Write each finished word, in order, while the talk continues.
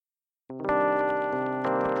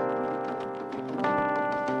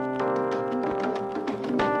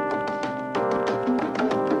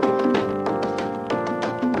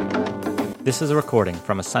This is a recording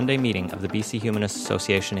from a Sunday meeting of the BC Humanist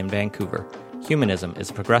Association in Vancouver. Humanism is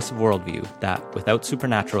a progressive worldview that, without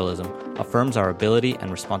supernaturalism, affirms our ability and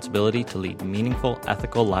responsibility to lead meaningful,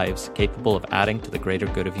 ethical lives capable of adding to the greater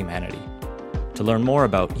good of humanity. To learn more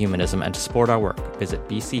about humanism and to support our work, visit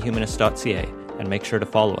bchumanist.ca and make sure to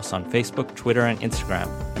follow us on Facebook, Twitter, and Instagram,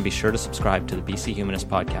 and be sure to subscribe to the BC Humanist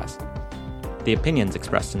podcast. The opinions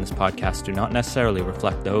expressed in this podcast do not necessarily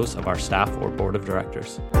reflect those of our staff or board of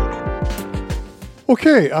directors.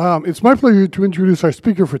 Okay, it's my pleasure to introduce our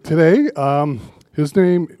speaker for today. His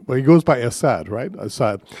name, he goes by Asad, right?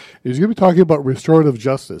 Asad. He's going to be talking about restorative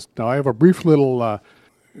justice. Now, I have a brief little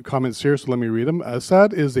comments here, so let me read them.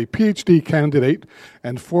 Asad is a PhD candidate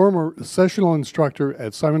and former sessional instructor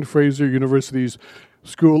at Simon Fraser University's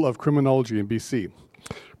School of Criminology in BC.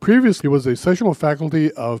 Previously, he was a sessional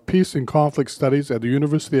faculty of Peace and Conflict Studies at the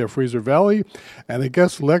University of Fraser Valley and a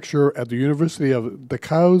guest lecturer at the University of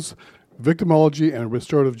Dachau's Victimology and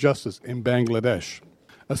Restorative Justice in Bangladesh.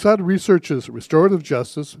 Asad researches restorative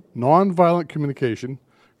justice, nonviolent communication,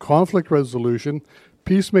 conflict resolution,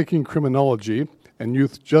 peacemaking criminology, and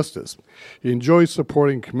youth justice. He enjoys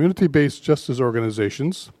supporting community-based justice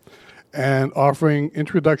organizations and offering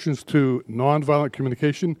introductions to nonviolent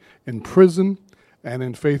communication in prison and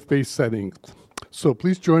in faith-based settings. So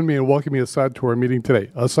please join me in welcoming Asad to our meeting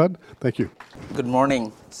today. Asad, thank you. Good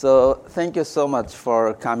morning. So thank you so much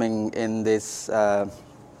for coming in this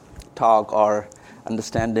talk or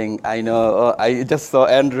understanding. I know I just saw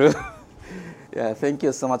Andrew. Yeah, thank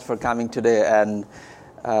you so much for coming today. And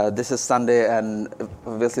this is Sunday, and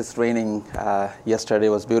obviously it's raining. Yesterday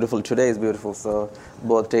was beautiful. Today is beautiful. So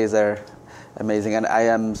both days are amazing. And I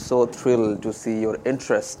am so thrilled to see your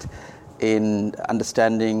interest in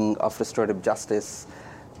understanding of restorative justice.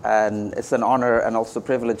 And it's an honor and also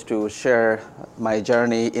privilege to share my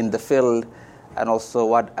journey in the field and also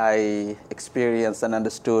what I experienced and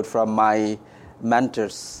understood from my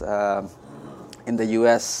mentors in the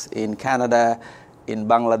US, in Canada, in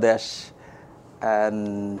Bangladesh.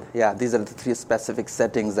 And yeah, these are the three specific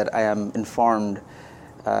settings that I am informed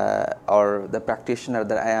or the practitioner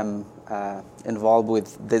that I am involved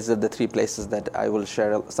with. These are the three places that I will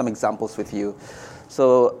share some examples with you.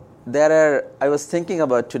 So I was thinking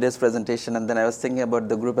about today's presentation, and then I was thinking about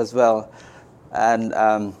the group as well. And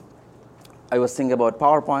I was thinking about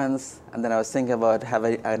PowerPoints, and then I was thinking about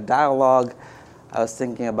having a dialogue. I was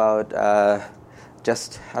thinking about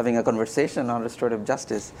just having a conversation on restorative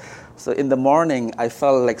justice. So in the morning, I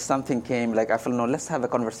felt like something came, like I felt, no, let's have a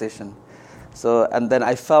conversation. So, and then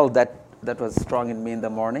I felt that was strong in me in the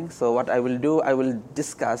morning. So what I will do, I will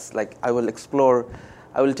discuss, I will explore,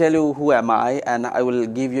 I will tell you who am I, and I will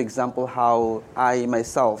give you example how I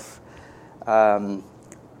myself kind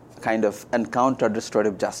of encountered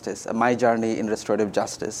restorative justice, my journey in restorative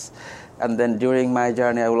justice. And then during my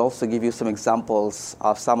journey, I will also give you some examples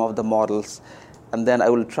of some of the models. And then I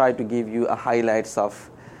will try to give you a highlights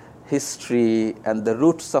of history and the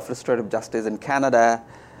roots of restorative justice in Canada,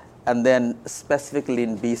 and then specifically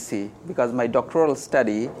in BC, because my doctoral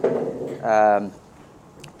study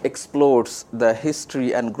explores the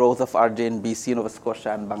history and growth of RJ in BC, Nova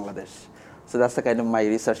Scotia, and Bangladesh. So that's the kind of my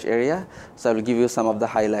research area. So I will give you some of the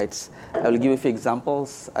highlights. I will give you a few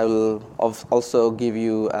examples. I will also give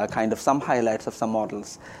you kind of some highlights of some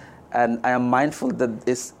models. And I am mindful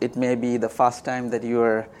that it may be the first time that you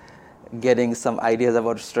are getting some ideas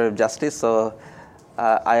about restorative justice. So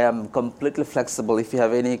I am completely flexible. If you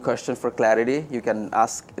have any question for clarity, you can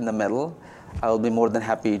ask in the middle. I will be more than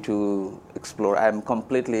happy to explore.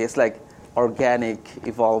 It's like organic,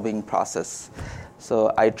 evolving process.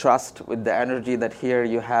 So I trust with the energy that here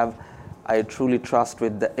you have, I truly trust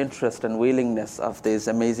with the interest and willingness of these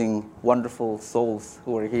amazing, wonderful souls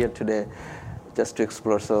who are here today just to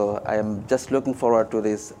explore. So I am just looking forward to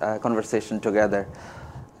this conversation together.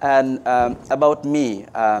 And about me,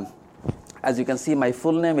 as you can see, my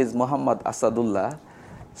full name is Muhammad Asadullah.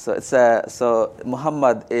 So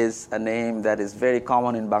Muhammad is a name that is very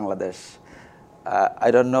common in Bangladesh. I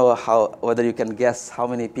don't know whether you can guess how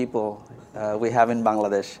many people we have in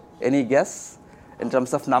Bangladesh. Any guess in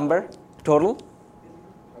terms of number, total?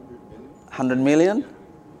 100 million?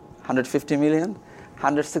 150 million?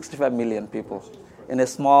 165 million people. In a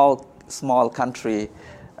small country,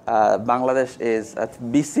 Bangladesh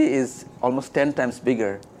BC is almost 10 times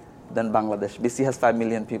bigger than Bangladesh. BC has 5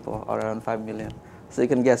 million people, or around 5 million. So you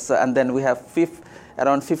can guess. And then we have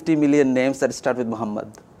around 50 million names that start with Muhammad.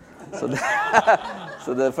 So,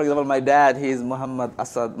 for example, my dad, he is Muhammad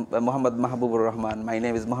Mahbubur Rahman. My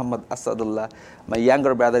name is Muhammad Asadullah. My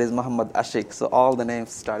younger brother is Muhammad Ashik. So all the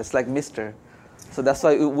names start. It's like Mr. So that's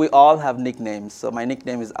why we all have nicknames. So my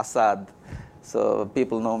nickname is Asad. So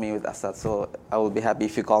people know me with Asad. So I will be happy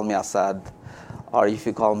if you call me Asad, or if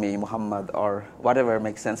you call me Muhammad, or whatever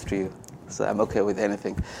makes sense to you. So I'm okay with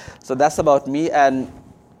anything. So that's about me. And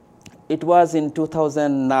it was in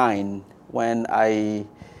 2009 when I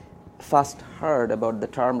first heard about the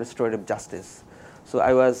term restorative justice. So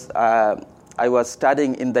I was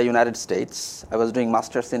studying in the United States. I was doing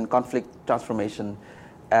masters in conflict transformation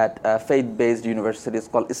at a faith-based university. It's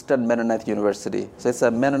called Eastern Mennonite University. So it's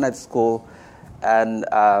a Mennonite school, and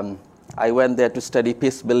I went there to study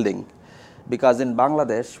peace building, because in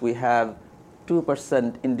Bangladesh we have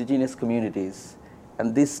 2% indigenous communities,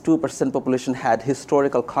 and this 2% population had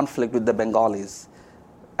historical conflict with the Bengalis,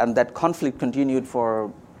 and that conflict continued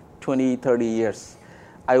for 20, 30 years.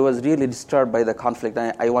 I was really disturbed by the conflict,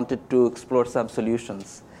 and I wanted to explore some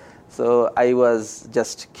solutions. So I was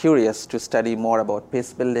just curious to study more about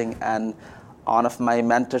peace building, and one of my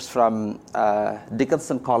mentors from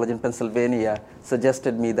Dickinson College in Pennsylvania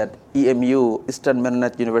suggested me that EMU, Eastern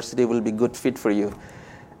Mennonite University, will be good fit for you.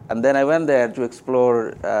 And then I went there to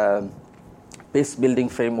explore peace building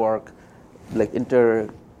framework, like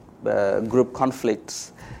inter-group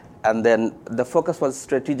conflicts, and then the focus was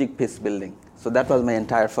strategic peace building. So that was my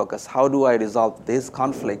entire focus. How do I resolve this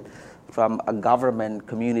conflict from a government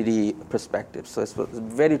community perspective? So it was a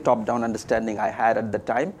very top-down understanding I had at the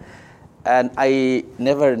time. And I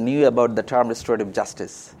never knew about the term restorative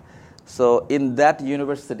justice. So in that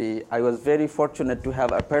university, I was very fortunate to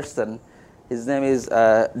have a person. His name is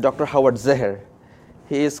Dr. Howard Zeher.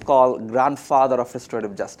 He is called grandfather of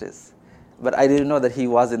restorative justice. But I didn't know that he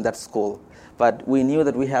was in that school. But we knew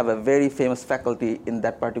that we have a very famous faculty in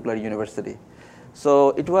that particular university. So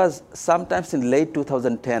it was sometimes in late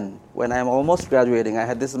 2010 when I'm almost graduating.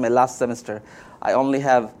 This is my last semester. I only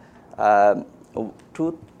have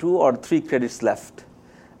two or three credits left.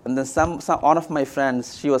 And then one of my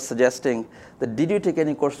friends, she was suggesting that, did you take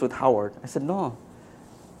any course with Howard? I said, no.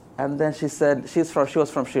 And then she said, she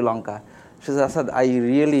was from Sri Lanka. She said, Asad, I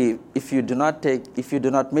really, if you do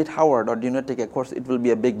not meet Howard or do not take a course, it will be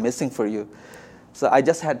a big missing for you. So I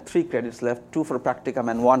just had 3 credits left, 2 for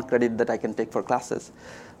practicum and 1 credit that I can take for classes.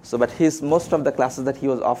 So, but most of the classes that he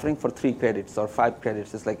was offering for 3 credits or 5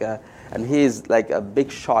 credits is and he is like a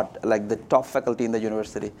big shot, like the top faculty in the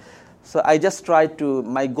university. So I just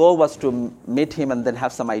my goal was to meet him and then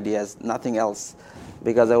have some ideas, nothing else,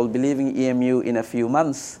 because I will be leaving EMU in a few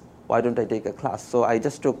months. Why don't I take a class? So I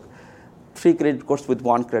just took 3 credit course with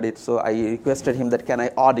 1 credit. So I requested him that, can I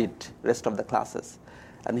audit rest of the classes?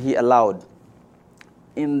 And he allowed.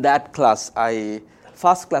 In that class,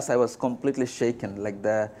 first class, I was completely shaken. Like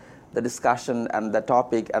the discussion and the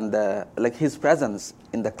topic and his presence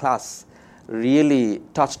in the class really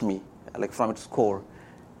touched me, like from its core.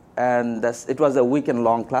 And it was a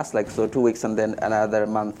weekend-long class, so 2 weeks and then another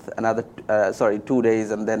month, 2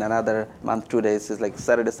 days and then another month, 2 days. It's like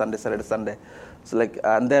Saturday, Sunday, Saturday, Sunday. So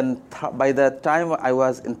and then by the time I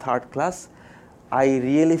was in 3rd class, I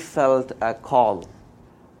really felt a call,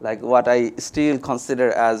 like what I still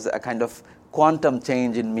consider as a kind of quantum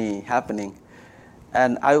change in me happening.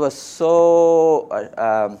 And I was so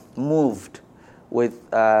moved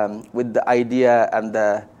with the idea and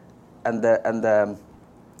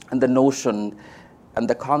the notion and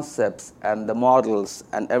the concepts and the models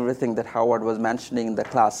and everything that Howard was mentioning in the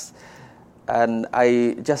class. And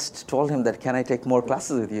I just told him that, can I take more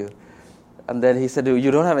classes with you? And then he said,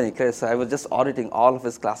 you don't have any credits. So I was just auditing all of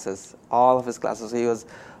his classes. He was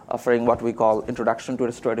offering what we call Introduction to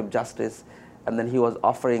Restorative Justice. And then he was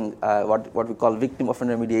offering what we call Victim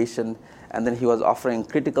Offender Mediation. And then he was offering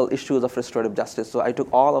Critical Issues of Restorative Justice. So I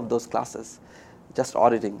took all of those classes, just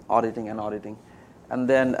auditing. And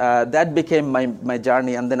then that became my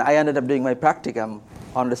journey. And then I ended up doing my practicum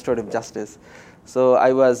on restorative justice. So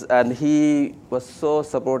and he was so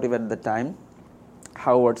supportive at the time.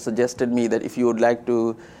 Howard suggested me that if you would like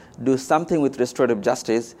to do something with restorative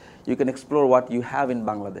justice, you can explore what you have in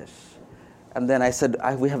Bangladesh. And then I said,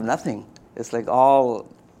 we have nothing. It's like all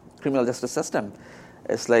criminal justice system.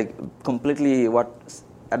 It's like completely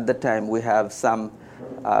at the time we have some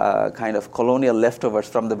kind of colonial leftovers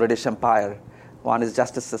from the British Empire. One is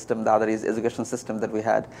justice system, the other is education system that we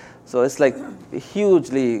had. So it's like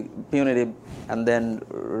hugely punitive, and then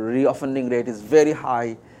reoffending rate is very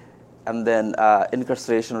high, and then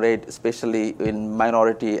incarceration rate, especially in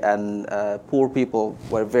minority and poor people,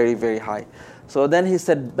 were very, very high. So then he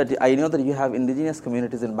said, but I know that you have indigenous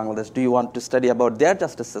communities in Bangladesh. Do you want to study about their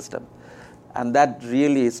justice system? And that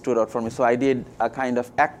really stood out for me. So I did a kind of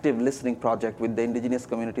active listening project with the indigenous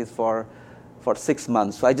communities for 6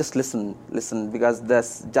 months. So I just listened, because the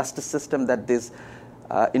justice system that these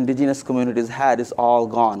indigenous communities had is all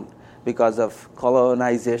gone. because of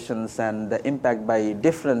colonizations and the impact by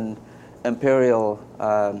different imperial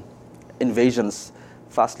invasions,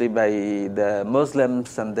 firstly by the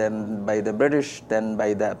Muslims, and then by the British, then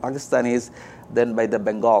by the Pakistanis, then by the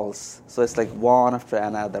Bengals. So it's like one after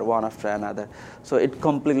another, one after another. So it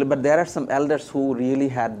completely, but there are some elders who really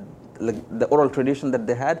had, like the oral tradition that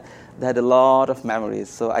they had a lot of memories.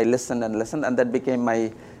 So I listened, and that became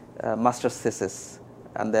my master's thesis.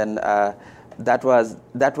 And then that was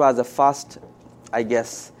a first, I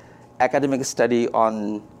guess, academic study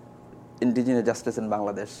on indigenous justice in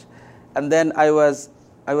Bangladesh. And then I was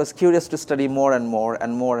curious to study more and more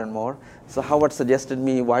and more and more. So Howard suggested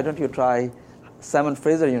me, why don't you try Simon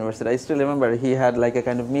Fraser University? I still remember he had like a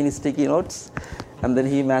kind of mini sticky notes, and then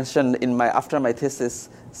he mentioned after my thesis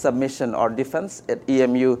submission or defense at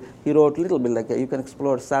EMU, he wrote a little bit like, you can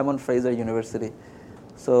explore Simon Fraser University.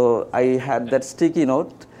 So I had that sticky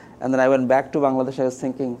note, and then I went back to Bangladesh. I was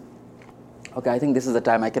thinking, okay, I think this is the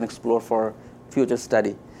time I can explore for future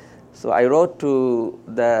study. So I wrote to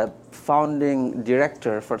the founding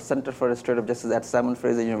director for Center for Restorative Justice at Simon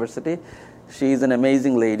Fraser University. She's an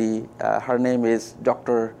amazing lady. Her name is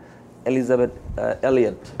Dr. Elizabeth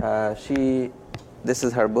Elliott. This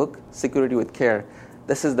is her book, Security with Care.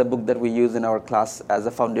 This is the book that we use in our class as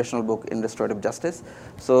a foundational book in restorative justice.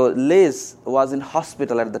 So Liz was in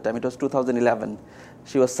hospital at the time. It was 2011.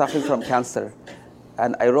 She was suffering from cancer.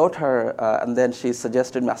 And I wrote her, and then she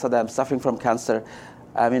suggested me, Asada, I'm suffering from cancer.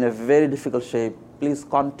 I'm in a very difficult shape. Please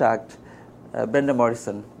contact Brenda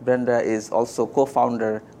Morrison. Brenda is also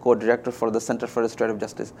co-founder, co-director for the Center for Restorative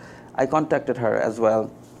Justice. I contacted her as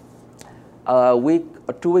well. A week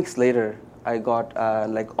or 2 weeks later, I got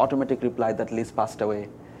automatic reply that Liz passed away.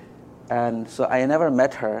 And so I never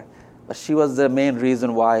met her, but she was the main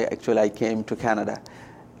reason why actually I came to Canada.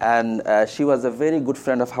 And she was a very good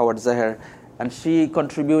friend of Howard Zeher, and she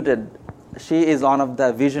is one of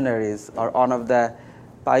the visionaries or one of the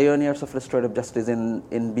pioneers of restorative justice in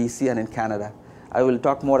BC and in Canada. I will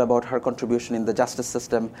talk more about her contribution in the justice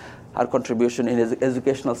system, her contribution in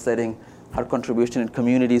educational setting, her contribution in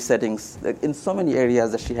community settings, in so many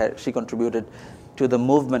areas that she contributed to the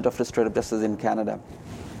movement of restorative justice in Canada,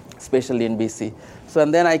 especially in BC. So,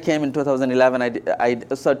 and then I came in 2011,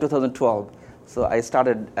 2012. So I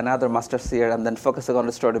started another master's here and then focusing on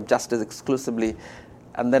restorative justice exclusively.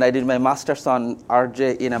 And then I did my master's on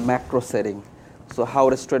RJ in a macro setting. So how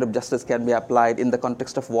restorative justice can be applied in the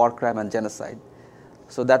context of war crime and genocide.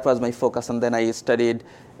 So that was my focus. And then I studied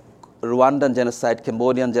Rwandan genocide,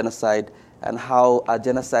 Cambodian genocide, and how a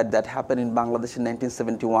genocide that happened in Bangladesh in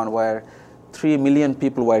 1971 where 3 million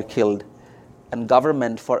people were killed. And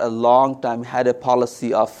government for a long time had a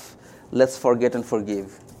policy of let's forget and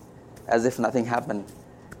forgive, as if nothing happened.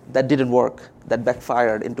 That didn't work. That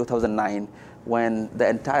backfired in 2009 when the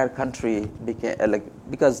entire country became,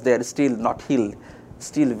 because they're still not healed,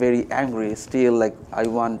 still very angry, still like,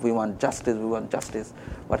 we want justice.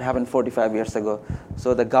 What happened 45 years ago?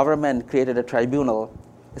 So the government created a tribunal.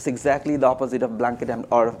 It's exactly the opposite of blanket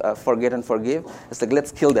or forget and forgive. It's like,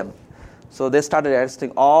 let's kill them. So they started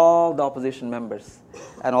arresting all the opposition members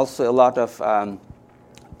and also a lot of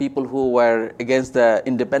people who were against the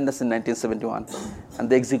independence in 1971.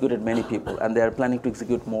 And they executed many people, and they are planning to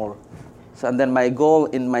execute more. So, and then my goal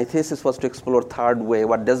in my thesis was to explore third way,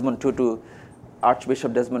 what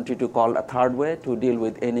Archbishop Desmond Tutu called a third way to deal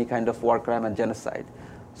with any kind of war crime and genocide.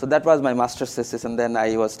 So that was my master's thesis, and then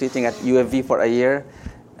I was teaching at UFV for a year,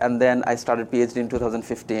 and then I started PhD in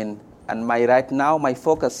 2015. And right now, my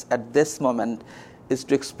focus at this moment is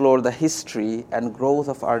to explore the history and growth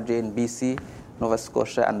of RJ in BC, Nova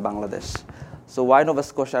Scotia, and Bangladesh. So why Nova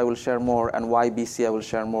Scotia I will share more, and why BC I will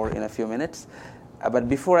share more in a few minutes. But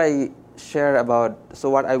before I share about, so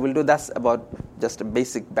what I will do, that's about just a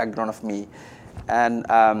basic background of me. And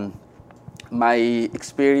my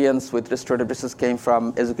experience with restorative justice came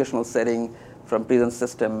from educational setting, from prison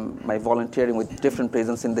system, my volunteering with different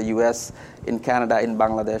prisons in the US, in Canada, in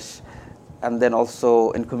Bangladesh, and then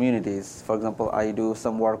also in communities. For example, I do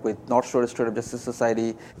some work with North Shore Restorative Justice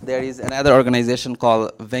Society. There is another organization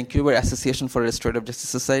called Vancouver Association for Restorative Justice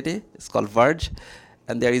Society. It's called VERGE.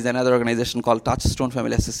 And there is another organization called Touchstone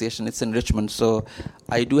Family Association. It's in Richmond. So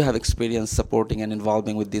I do have experience supporting and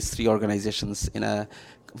involving with these three organizations in a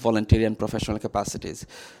voluntary and professional capacities.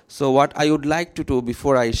 So what I would like to do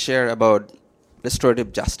before I share about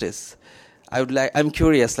restorative justice, I'm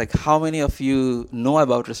curious, how many of you know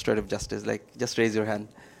about restorative justice? Just raise your hand.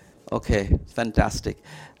 Okay, fantastic.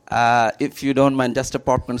 If you don't mind, just a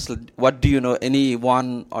popcorn. What do you know? Any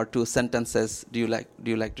one or two sentences do you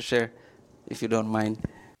like to share? If you don't mind.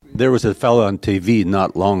 There was a fellow on TV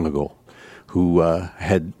not long ago who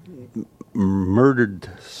had murdered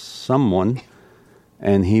someone,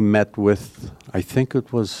 and he met with, I think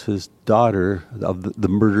it was his daughter, of the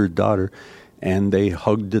murdered daughter, and they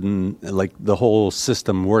hugged, and like the whole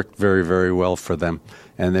system worked very, very well for them,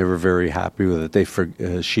 and they were very happy with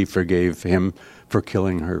it. She forgave him for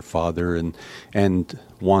killing her father, and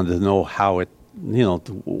wanted to know how it,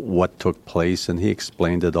 what took place, and he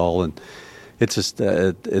explained it all, and it's just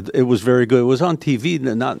it was very good. It was on TV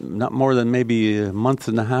not more than maybe a month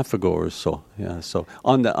and a half ago or so. Yeah, so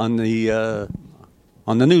on the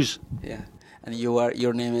news. Yeah. And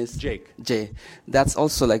your name is? Jake. Jay. That's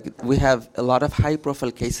also like, we have a lot of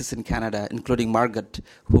high-profile cases in Canada, including Margaret,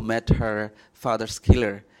 who met her father's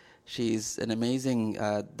killer. She's an amazing,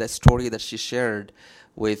 the story that she shared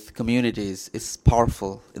with communities is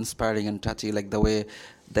powerful, inspiring, and touchy, like the way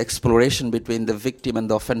the exploration between the victim and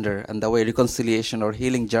the offender, and the way reconciliation or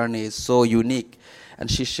healing journey is so unique.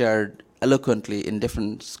 And she shared eloquently in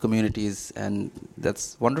different communities, and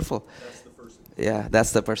that's wonderful. Yeah,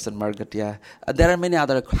 that's the person, Margaret, yeah. There are many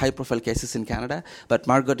other high-profile cases in Canada, but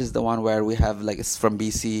Margaret is the one where we have, like, it's from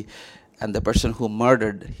BC, and the person who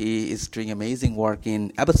murdered, he is doing amazing work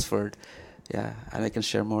in Abbotsford. Yeah, and I can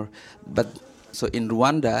share more. But, so in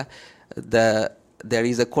Rwanda, there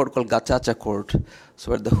is a court called Gacaca Court,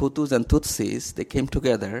 so where the Hutus and Tutsis, they came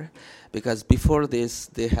together, because before this,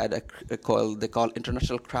 they had they call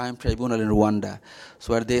International Crime Tribunal in Rwanda,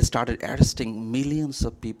 so where they started arresting millions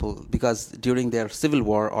of people, because during their civil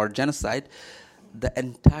war or genocide, the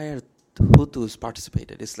entire Hutus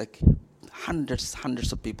participated. It's like hundreds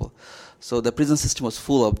of people. So the prison system was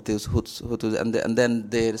full of these Hutus, and then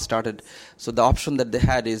they started. So the option that they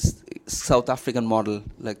had is South African model,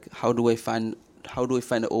 like how do we find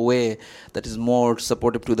a way that is more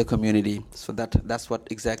supportive to the community? So that's what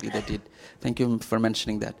exactly they did. Thank you for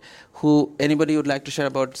mentioning that. Anybody would like to share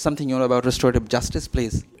about something you know about restorative justice,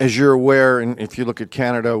 please? As you're aware, and if you look at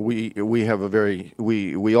Canada, we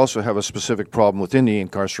also have a specific problem within the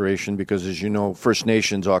incarceration, because, as you know, First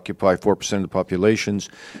Nations occupy 4% of the populations.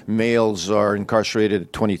 Males are incarcerated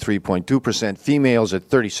at 23.2%, females at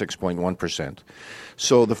 36.1%.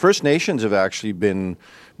 So the First Nations have actually been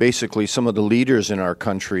basically some of the leaders in our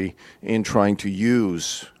country in trying to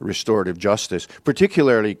use restorative justice,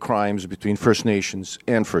 particularly crimes between First Nations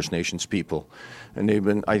and First Nations people.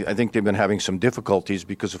 And I think they've been having some difficulties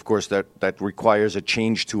because, of course, that requires a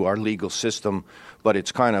change to our legal system, but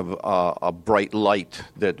it's kind of a bright light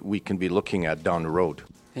that we can be looking at down the road.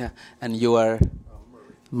 Yeah, and you are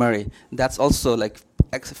Murray. That's also like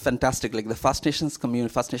fantastic. Like the First Nations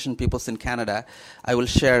community, First Nation peoples in Canada, I will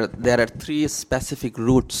share, there are 3 specific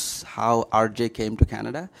routes how RJ came to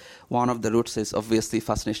Canada. One of the routes is obviously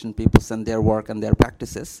First Nation peoples and their work and their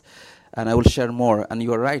practices. And I will share more. And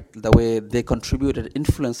you are right, the way they contributed,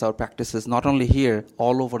 influence our practices, not only here,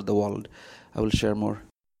 all over the world. I will share more.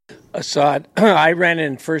 Assad, I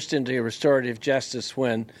ran first into restorative justice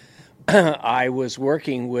when I was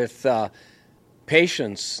working with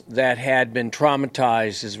patients that had been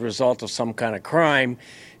traumatized as a result of some kind of crime.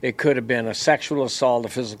 It could have been a sexual assault, a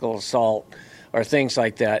physical assault, or things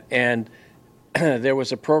like that. And there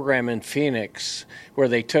was a program in Phoenix where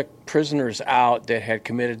they took prisoners out that had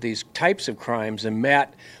committed these types of crimes and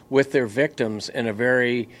met with their victims in a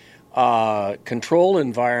very controlled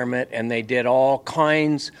environment, and they did all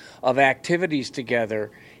kinds of activities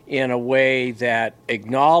together in a way that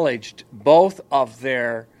acknowledged both of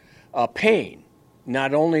their pain.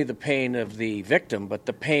 Not only the pain of the victim, but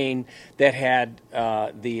the pain that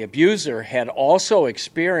the abuser had also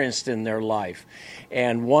experienced in their life.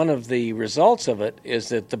 And one of the results of it is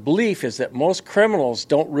that the belief is that most criminals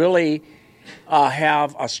don't really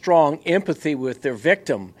have a strong empathy with their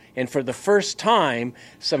victim. And for the first time,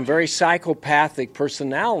 some very psychopathic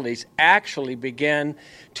personalities actually began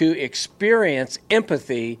to experience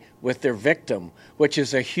empathy with their victim, which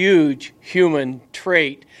is a huge human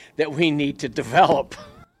trait that we need to develop.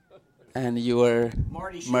 And you were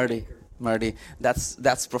Marty.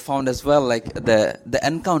 That's profound as well. Like the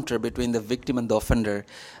encounter between the victim and the offender.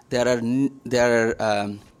 There are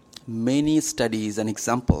many studies and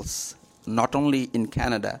examples, not only in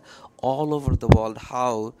Canada, all over the world,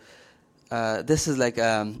 how this is like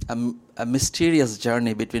a mysterious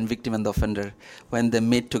journey between victim and the offender. When they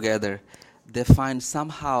meet together, they find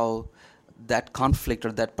somehow that conflict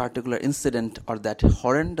or that particular incident or that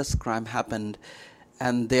horrendous crime happened,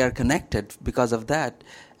 and they are connected because of that.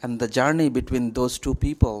 And the journey between those two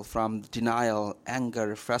people, from denial,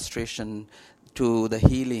 anger, frustration, to the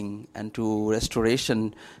healing and to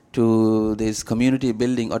restoration, to this community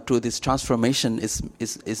building or to this transformation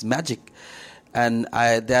is magic. And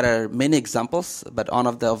there are many examples, but one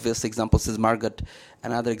of the obvious examples is Margaret.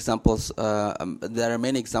 and other examples. There are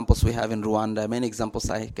many examples we have in Rwanda, many examples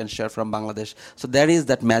I can share from Bangladesh. So there is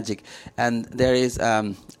that magic, and there is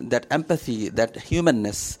that empathy, that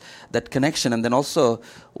humanness, that connection, and then also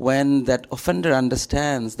when that offender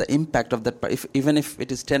understands the impact of that, even if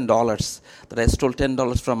it is $10, that I stole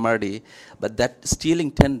 $10 from Marty, but that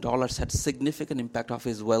stealing $10 had significant impact of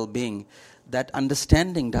his well-being. That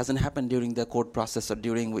understanding doesn't happen during the court process or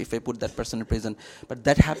during if I put that person in prison, but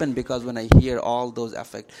that happened because when I hear all those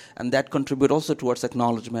affect, and that contribute also towards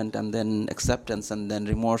acknowledgement and then acceptance and then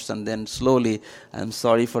remorse and then slowly I'm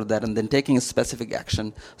sorry for that and then taking a specific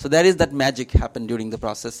action. So there is that magic happen during the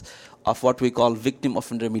process of what we call victim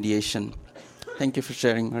offender mediation. Thank you for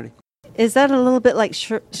sharing, Marty. Is that a little bit like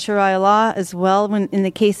Sharia law as well? When in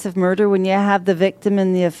the case of murder, when you have the victim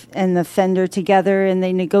and the offender together, and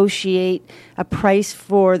they negotiate a price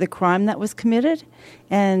for the crime that was committed,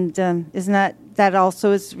 and isn't that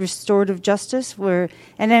also is restorative justice? Where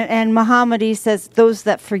and Muhammad says those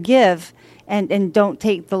that forgive and don't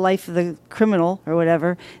take the life of the criminal or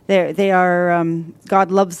whatever, they are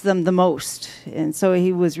God loves them the most, and so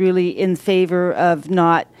he was really in favor of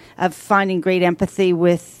finding great empathy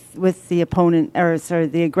with the opponent, or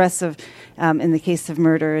the aggressive, in the case of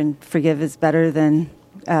murder, and forgive is better than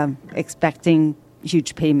expecting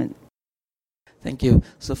huge payment. Thank you.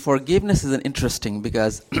 So forgiveness is interesting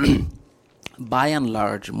because by and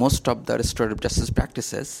large, most of the restorative justice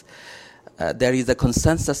practices, there is a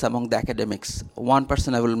consensus among the academics. One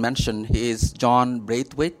person I will mention, he is John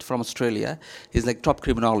Braithwaite from Australia. He's like top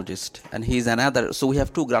criminologist, and he's another. So we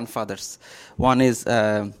have two grandfathers. One is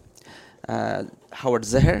Howard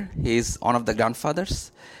Zeher. He is one of the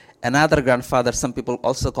grandfathers. Another grandfather, some people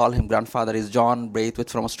also call him grandfather, is John Braithwaite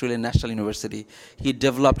from Australian National University. He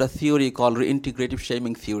developed a theory called reintegrative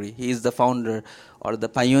shaming theory. He is the founder or the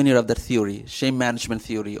pioneer of that theory, shame management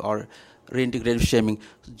theory or reintegrative shaming.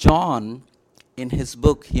 John, in his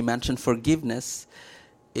book, he mentioned forgiveness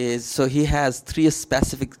so he has three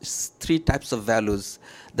types of values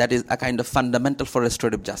that is a kind of fundamental for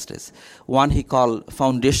restorative justice. One he called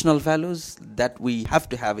foundational values, that we have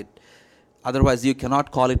to have it. Otherwise you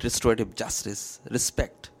cannot call it restorative justice.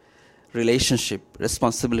 Respect, relationship,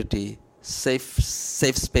 responsibility, safe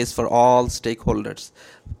space for all stakeholders,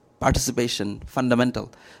 participation, fundamental.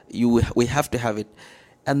 We have to have it.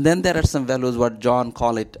 And then there are some values, what John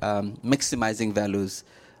call it maximizing values,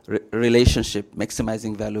 relationship,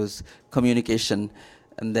 maximizing values, communication,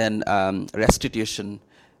 and then restitution,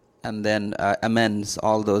 and then amends,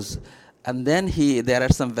 all those. And then there are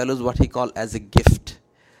some values what he called as a gift.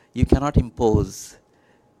 You cannot impose.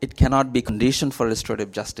 It cannot be conditioned for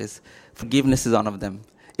restorative justice. Forgiveness is one of them.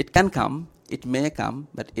 It can come, it may come,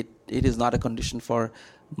 but it is not a condition for,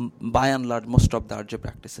 by and large, most of the RJ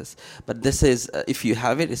practices. But this is, if you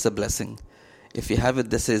have it, it's a blessing. If you have it,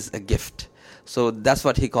 this is a gift. So that's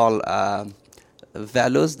what he called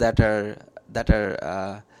values that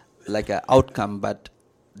are like an outcome, but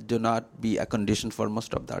do not be a condition for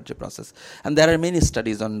most of the RJ process. And there are many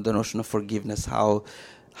studies on the notion of forgiveness, how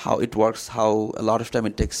it works, how a lot of time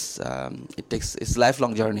it takes it's a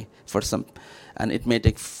lifelong journey for some, and it may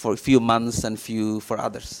take for a few months and few for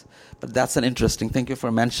others. But that's an interesting. Thank you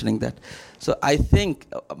for mentioning that. So I think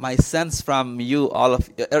my sense from you, all of,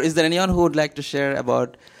 is there anyone who would like to share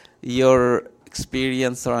about your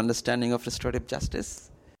experience or understanding of restorative justice?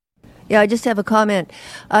 Yeah, I just have a comment.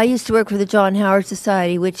 I used to work for the John Howard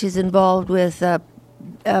Society, which is involved with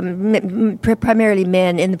primarily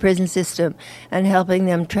men in the prison system and helping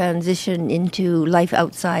them transition into life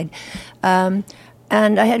outside. And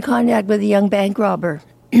I had contact with a young bank robber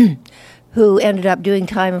who ended up doing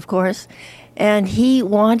time, of course, and he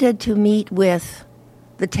wanted to meet with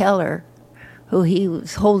the teller who he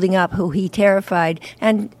was holding up, who he terrified,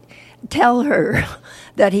 and tell her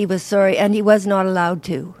that he was sorry, and he was not allowed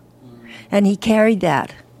to. And he carried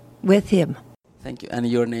that with him. Thank you. And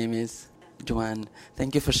your name is? Joanne.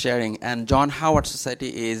 Thank you for sharing. And John Howard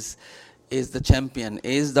Society is the champion,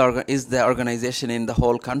 is the organization in the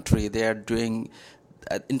whole country. They are doing,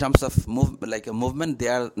 in terms of a movement, they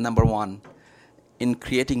are number one in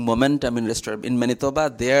creating momentum in restorative. In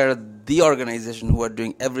Manitoba, they are the organization who are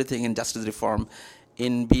doing everything in justice reform.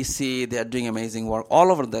 In BC, they are doing amazing work all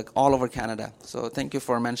over Canada. So thank you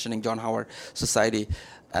for mentioning John Howard Society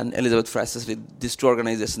and Elizabeth Francis. These two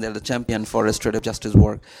organizations, they're the champion for restorative justice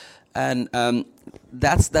work. And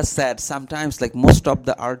that's sad. Sometimes, like most of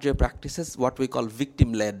the RJ practices, what we call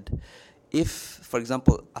victim-led. If, for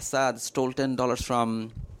example, Assad stole $10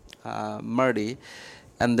 from Marty,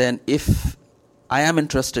 and then if I am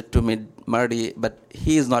interested to meet Marty, but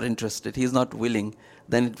he is not interested, he is not willing,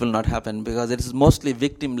 then it will not happen, because it is mostly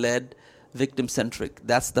victim-led victim-centric.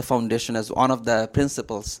 That's the foundation as one of the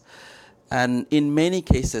principles. And in many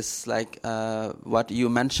cases, like what you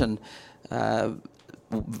mentioned,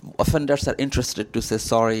 offenders are interested to say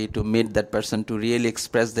sorry, to meet that person, to really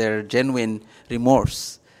express their genuine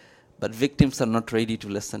remorse. But victims are not ready to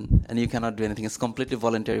listen, and you cannot do anything. It's a completely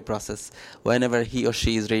voluntary process. Whenever he or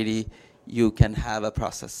she is ready, you can have a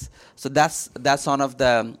process. So that's one of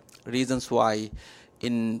the reasons why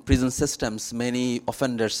in prison systems, many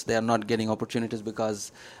offenders, they are not getting opportunities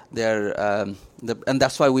because they're, and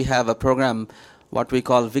that's why we have a program, what we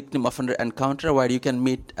call victim-offender encounter, where you can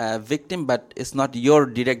meet a victim, but it's not your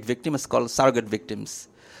direct victim. It's called surrogate victims.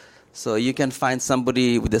 So you can find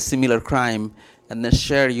somebody with a similar crime and then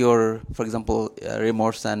share your, for example,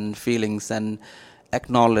 remorse and feelings and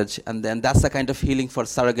acknowledge. And then that's the kind of healing for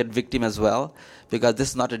surrogate victim as well, because this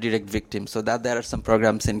is not a direct victim. So that there are some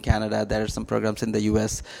programs in Canada, there are some programs in the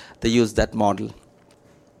US, they use that model.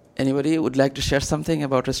 Anybody would like to share something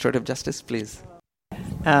about restorative justice, please?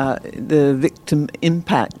 The victim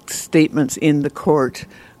impact statements in the court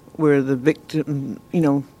where the victim,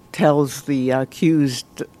 tells the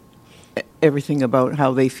accused everything about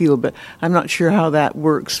how they feel, but I'm not sure how that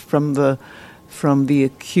works from the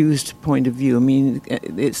accused point of view. I mean,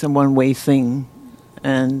 it's a one-way thing,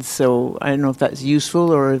 and so I don't know if that's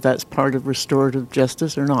useful or if that's part of restorative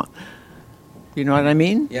justice or not. You know what I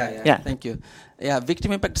mean? Yeah. Thank you. Yeah,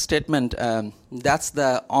 victim impact statement, that's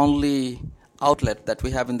the only outlet that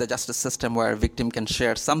we have in the justice system where a victim can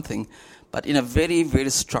share something, but in a very, very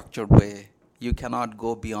structured way. You cannot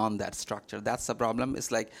go beyond that structure. That's the problem.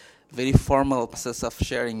 It's like very formal process of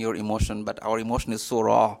sharing your emotion, but our emotion is so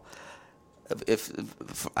raw. If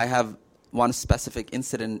I have one specific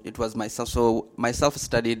incident, it was myself. So myself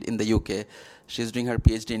studied in the UK. She's doing her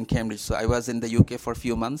PhD in Cambridge. So I was in the UK for a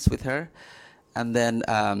few months with her. And then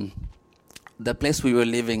the place we were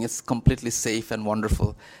living is completely safe and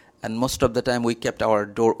wonderful. And most of the time we kept our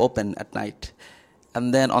door open at night.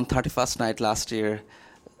 And then on 31st night last year,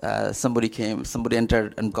 somebody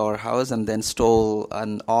entered our house and then stole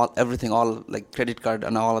everything, all like credit card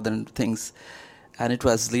and all other things. And it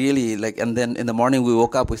was really like, and then in the morning we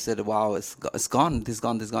woke up, we said, wow, it's gone, this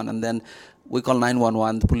gone. And then we called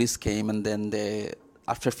 911, the police came, and then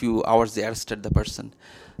after a few hours, they arrested the person.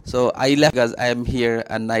 So I left because I am here,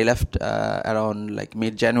 and I left around like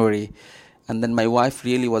mid-January. And then my wife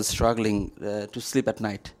really was struggling to sleep at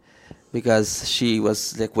night, because she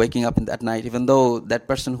was like waking up at night, even though that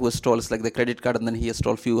person who stole is like the credit card, and then he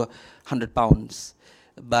stole a few £100.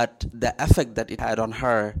 But the effect that it had on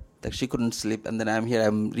her, that she couldn't sleep, and then I'm here,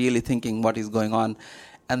 I'm really thinking what is going on.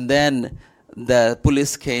 And then the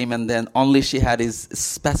police came, and then only she had his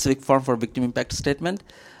specific form for victim impact statement,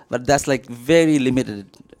 but that's like very limited,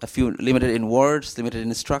 limited in words, limited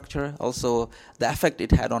in structure. Also, the effect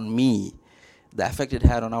it had on me, the effect it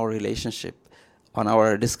had on our relationship, on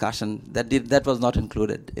our discussion, that was not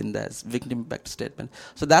included in the victim impact statement.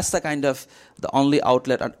 So that's the kind of the only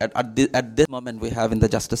outlet at this moment we have in the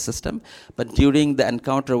justice system. But during the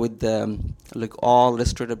encounter with the all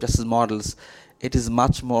restorative justice models, it is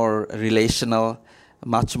much more relational,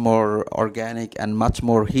 much more organic, and much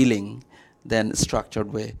more healing than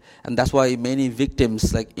structured way. And that's why many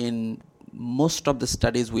victims, like in most of the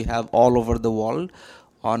studies we have all over the world,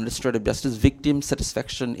 on restorative justice, victim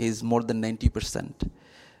satisfaction is more than 90%.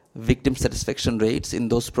 Victim satisfaction rates in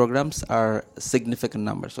those programs are significant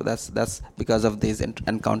numbers. So that's because of this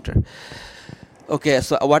encounter. Okay,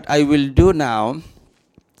 so what I will do now,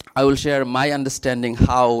 I will share my understanding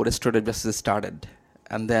how restorative justice started.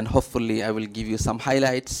 And then hopefully I will give you some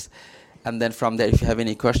highlights. And then from there, if you have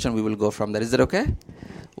any question, we will go from there. Is that okay?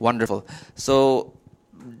 Wonderful. So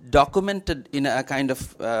documented in a kind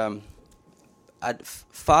of a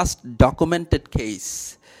fast documented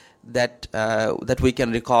case that we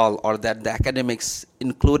can recall, or that the academics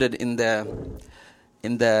included in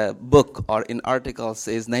the book or in articles,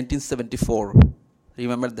 is 1974.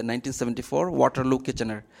 Remember the 1974 Waterloo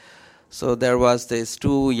Kitchener? So there was these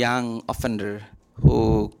two young offender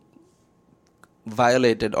who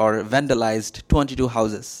violated or vandalized 22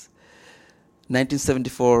 houses.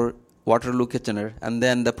 1974 Waterloo Kitchener, and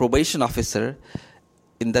then the probation officer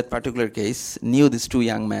in that particular case knew these two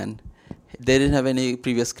young men. They didn't have any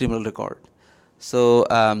previous criminal record. So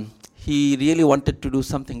he really wanted to do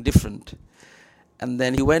something different. And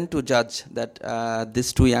then he went to judge that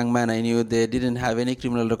these two young men, I knew they didn't have any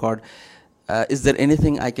criminal record. Is there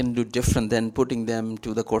anything I can do different than putting them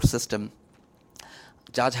to the court system?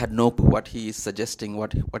 Judge had no clue what he is suggesting,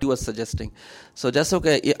 what he was suggesting. So just,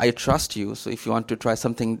 okay, I trust you. So if you want to try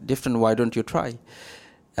something different, why don't you try?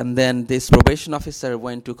 And then this probation officer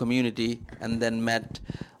went to community and then met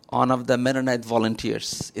one of the Mennonite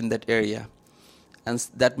volunteers in that area. And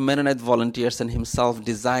that Mennonite volunteers and himself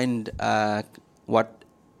designed what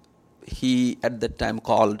he at that time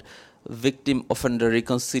called Victim Offender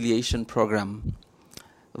Reconciliation Program,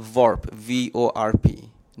 VORP, V-O-R-P,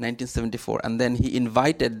 1974. And then he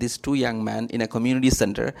invited these two young men in a community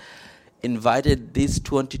center, invited these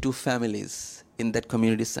 22 families in that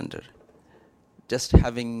community center, just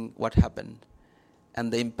having what happened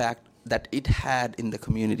and the impact that it had in the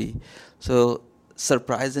community. So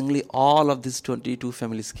surprisingly, all of these 22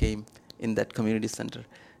 families came in that community center,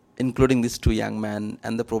 including these two young men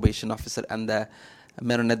and the probation officer and the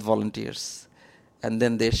Mennonite volunteers. And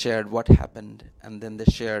then they shared what happened. And then they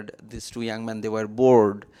shared these two young men, they were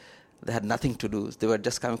bored. They had nothing to do. They were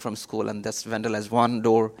just coming from school and just vandalized one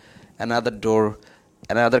door, another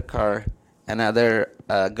car, another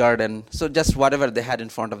garden. So just whatever they had in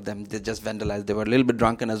front of them, they just vandalized. They were a little bit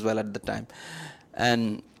drunken as well at the time.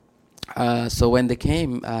 And so when they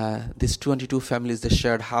came, these 22 families, they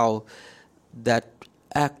shared how that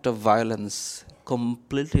act of violence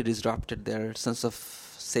completely disrupted their sense of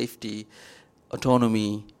safety,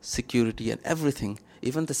 autonomy, security, and everything,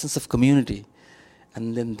 even the sense of community.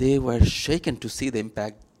 And then they were shaken to see the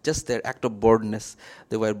impact, just their act of boredness.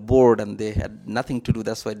 They were bored and they had nothing to do,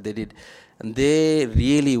 that's what they did. And they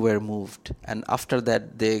really were moved. And after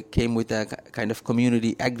that, they came with a kind of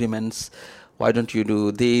community agreements. Why don't you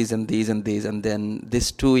do these and these and these? And then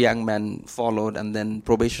these two young men followed, and then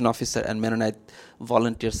probation officer and Mennonite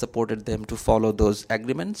volunteers supported them to follow those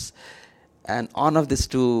agreements. And one of these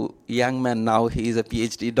two young men now, he is a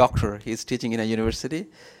PhD doctor. He's teaching in a university.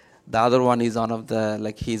 The other one is one of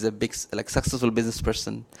the, he's a big, successful business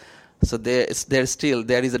person. So there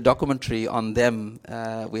is a documentary on them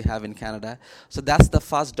we have in Canada. So that's the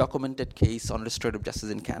first documented case on restorative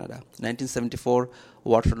justice in Canada, 1974,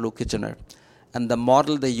 Waterloo, Kitchener. And the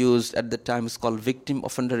model they used at the time is called Victim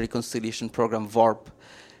Offender Reconciliation Program, VORP.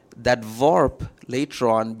 That VORP later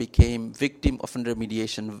on became Victim Offender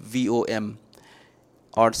Mediation, VOM,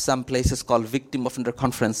 or some places called Victim Offender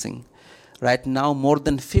Conferencing. Right now, more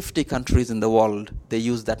than 50 countries in the world, they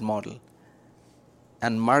use that model.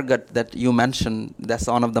 And Margaret, that you mentioned, that's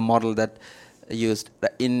one of the model that used.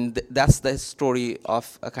 That's the story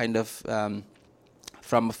of a kind of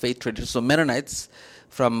from a faith tradition. So Mennonites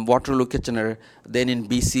from Waterloo, Kitchener, then in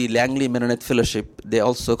BC, Langley Mennonite Fellowship, they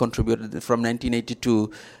also contributed from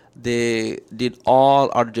 1982. They did all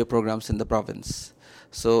RJ programs in the province.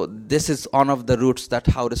 So this is one of the roots that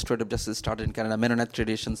how restorative justice started in Canada. Mennonite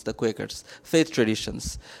traditions, the Quakers, faith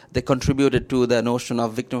traditions, they contributed to the notion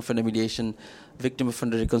of victim offender mediation, victim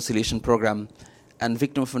offender reconciliation program, and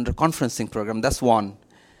victim offender conferencing program. That's one.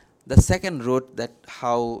 The second route that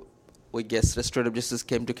how we guess restorative justice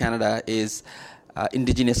came to Canada is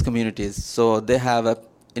indigenous communities. So they have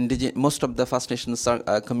most of the First Nations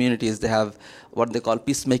communities, they have what they call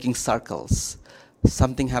peacemaking circles.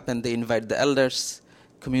 Something happened, they invite the elders,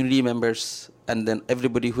 community members, and then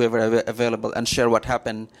everybody, whoever available, and share what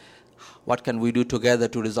happened, what can we do together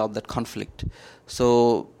to resolve that conflict.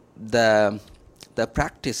 So the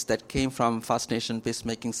practice that came from First Nation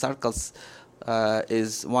peacemaking circles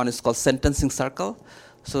is called sentencing circle.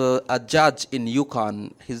 So a judge in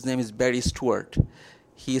Yukon, his name is Barry Stewart.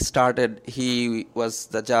 He was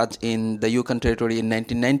the judge in the Yukon Territory in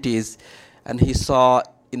 1990s, and he saw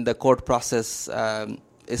in the court process,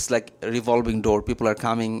 it's like a revolving door. People are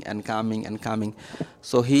coming and coming and coming.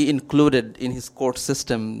 So he included in his court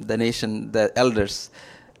system the nation, the elders,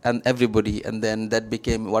 and everybody, and then that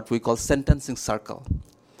became what we call sentencing circle.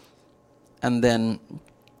 And then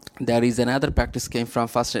there is another practice came from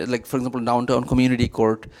First, like for example, downtown community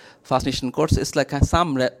court, First Nation courts. It's like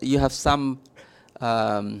you have some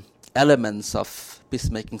elements of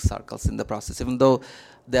peacemaking circles in the process, even though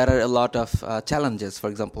there are a lot of challenges. For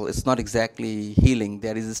example, it's not exactly healing.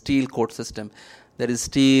 There is a still court system. There is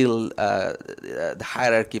still the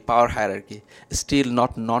hierarchy, power hierarchy. It's still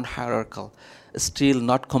not non-hierarchical. It's still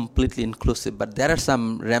not completely inclusive. But there are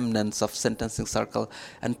some remnants of sentencing circle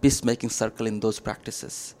and peacemaking circle in those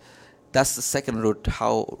practices. That's the second route,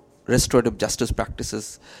 how restorative justice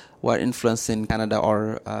practices were influenced in Canada,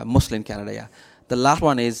 or mostly in Canada, yeah. The last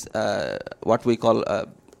one is what we call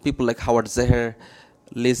people like Howard Zeher,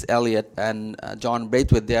 Liz Elliott, and John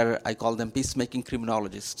Braithwaite. I call them peacemaking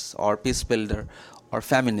criminologists, or peace builder, or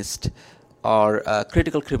feminist, or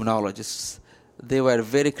critical criminologists. They were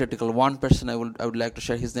very critical. One person I would like to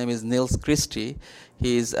share, his name is Niels Christie.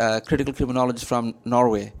 He is a critical criminologist from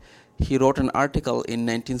Norway. He wrote an article in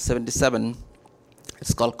 1977.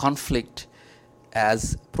 It's called Conflict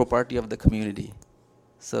as Property of the Community.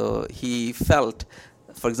 So he felt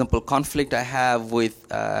For example, conflict I have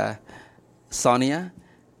with Sonia.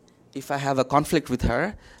 If I have a conflict with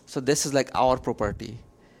her, so this is like our property.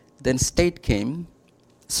 Then state came,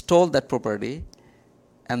 stole that property,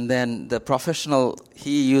 and then the professional,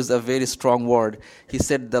 he used a very strong word. He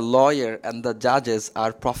said the lawyer and the judges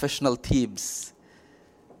are professional thieves.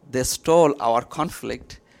 They stole our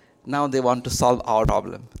conflict. Now they want to solve our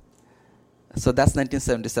problem. So that's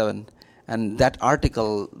 1977. And that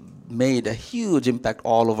article made a huge impact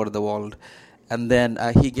all over the world. And then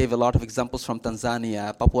he gave a lot of examples from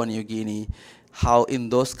Tanzania, Papua New Guinea, how in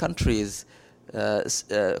those countries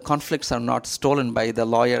conflicts are not stolen by the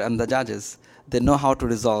lawyer and the judges. They know how to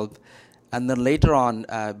resolve. And then later on,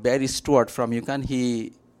 Barry Stewart from UConn,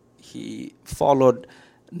 he followed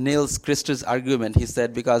Niels Christie's argument. He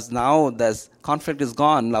said, because now this conflict is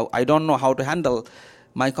gone, now I don't know how to handle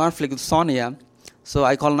my conflict with Sonia, so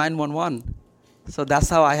I call 911. So that's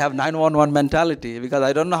how I have 911 mentality, because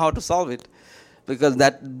I don't know how to solve it.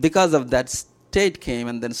 Because of that, state came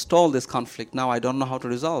and then stole this conflict. Now I don't know how to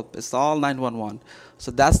resolve. It's all 911. So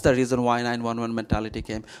that's the reason why 911 mentality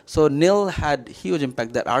came. So Neil had huge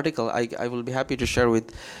impact. That article, I will be happy to share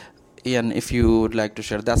with Ian if you would like to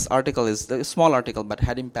share. That article is a small article, but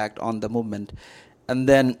had impact on the movement. And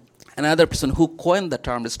then another person who coined the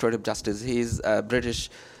term restorative justice, he's a British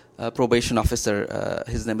probation officer.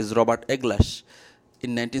 His name is Robert Eglash.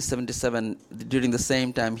 In 1977, during the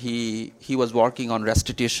same time, he was working on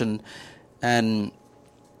restitution and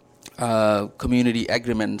community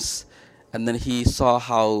agreements. And then he saw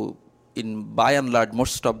how, by and large,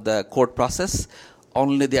 most of the court process,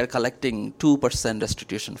 only they are collecting 2%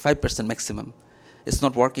 restitution, 5% maximum. It's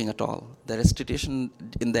not working at all. The restitution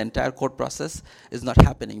in the entire court process is not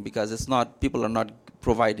happening because people are not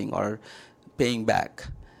providing or paying back.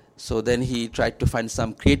 So then he tried to find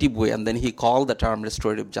some creative way, and then he called the term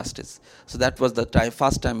restorative justice. So that was the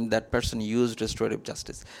first time that person used restorative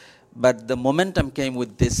justice. But the momentum came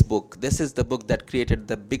with this book. This is the book that created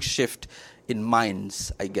the big shift in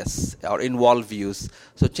minds, I guess, or in worldviews.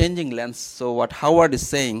 So changing lens. So what Howard is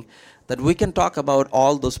saying, that we can talk about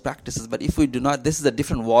all those practices, but if we do not, this is a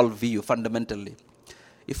different worldview fundamentally.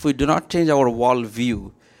 If we do not change our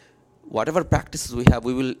worldview, whatever practices we have,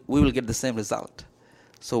 we will get the same result.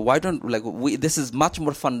 So why don't this is much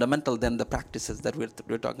more fundamental than the practices that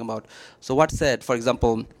we're talking about. So what said, for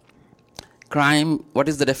example, crime, what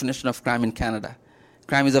is the definition of crime in Canada?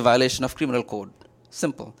 Crime is a violation of criminal code.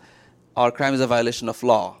 Simple. Or crime is a violation of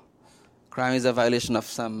law. Crime is a violation of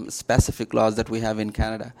some specific laws that we have in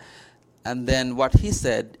Canada. And then what he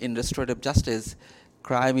said in restorative justice,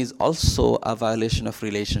 crime is also a violation of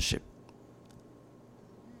relationship.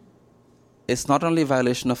 It's not only a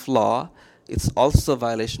violation of law, it's also a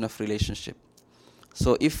violation of relationship.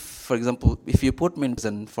 So if, for example, if you put me in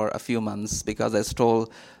prison for a few months because I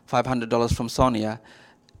stole $500 from Sonia,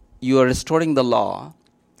 you are restoring the law,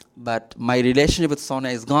 but my relationship with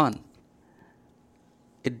Sonia is gone.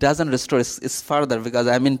 It doesn't restore, it's further because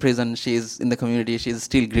I'm in prison, she's in the community, she's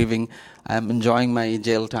still grieving, I'm enjoying my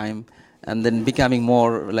jail time, and then becoming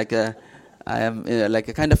more I am like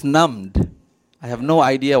a kind of numbed. I have no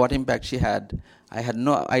idea what impact she had. I had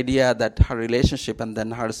no idea that her relationship and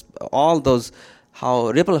then all those, how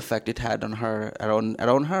ripple effect it had on her,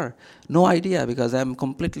 around her. No idea because I'm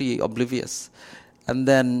completely oblivious. And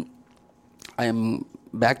then I am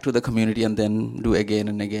back to the community and then do again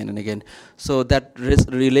and again and again. So that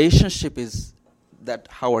relationship is that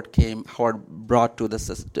Howard brought to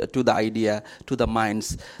the idea, to the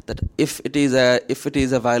minds, that if it is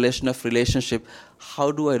a violation of relationship,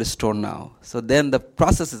 how do I restore now? So then the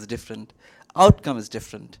process is different, outcome is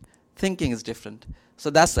different, thinking is different.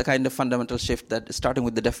 So that's the kind of fundamental shift, that starting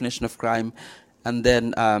with the definition of crime, and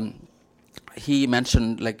then he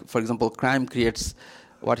mentioned, for example, crime creates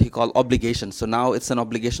what he called obligation. So now it's an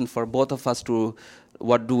obligation for both of us to,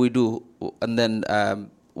 what do we do, and then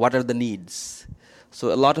what are the needs.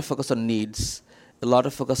 So a lot of focus on needs, a lot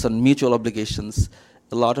of focus on mutual obligations,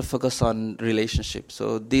 a lot of focus on relationships.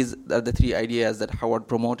 So these are the three ideas that Howard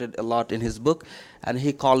promoted a lot in his book, and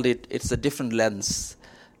he called it's a different lens.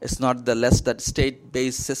 It's not the less that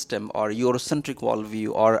state-based system or Eurocentric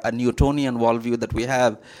worldview or a Newtonian worldview that we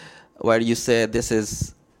have, where you say these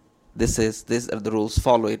are the rules,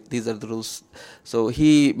 follow it, these are the rules. So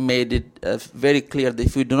he made it very clear that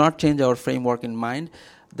if we do not change our framework in mind,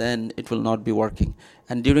 then it will not be working.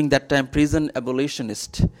 And during that time, prison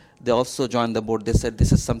abolitionists, they also joined the board. They said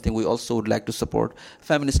this is something we also would like to support.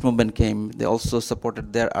 Feminist movement came. They also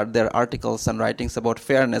supported their articles and writings about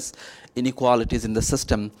fairness, inequalities in the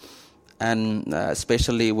system, and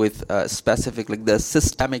especially with specific, the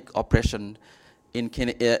systemic oppression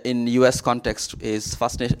in U.S. context is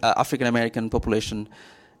African American population.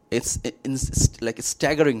 It's like a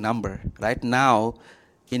staggering number. Right now,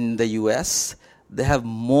 in the U.S., they have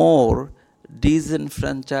more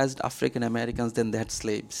disenfranchised African Americans than they had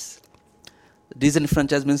slaves.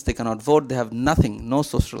 Disenfranchised means they cannot vote, they have nothing, no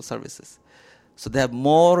social services. So they have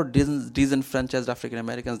more disenfranchised African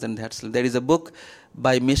Americans than they had slaves. There is a book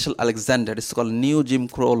by Michelle Alexander. It's called New Jim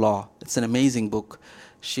Crow Law. It's an amazing book.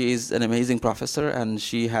 She is an amazing professor, and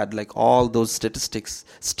she had like all those statistics,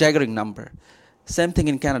 staggering number. Same thing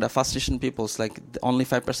in Canada. First Nation peoples, like only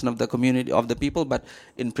 5% of the community of the people, but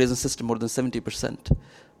in prison system more than 70%.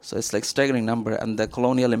 So it's like staggering number, and the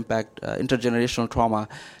colonial impact, intergenerational trauma,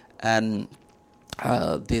 and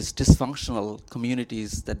these dysfunctional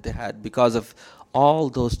communities that they had because of all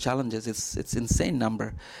those challenges. It's insane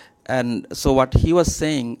number. And so what he was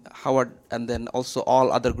saying, Howard, and then also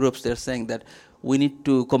all other groups, they're saying that we need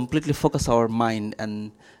to completely focus our mind,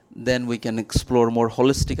 and then we can explore more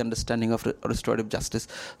holistic understanding of restorative justice.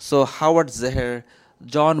 So Howard Zeher,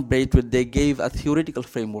 John Braithwaite, they gave a theoretical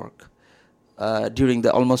framework during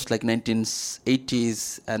the almost like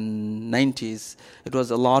 1980s and 90s. It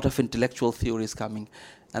was a lot of intellectual theories coming.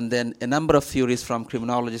 And then a number of theories from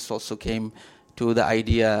criminologists also came to the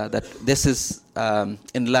idea that this is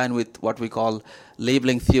in line with what we call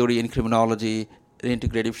labeling theory in criminology,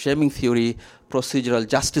 integrative shaming theory, procedural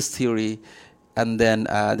justice theory, and then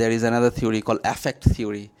there is another theory called affect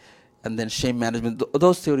theory, and then shame management.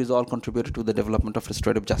 Those theories all contributed to the development of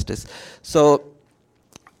restorative justice. So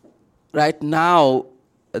right now,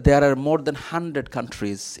 there are more than 100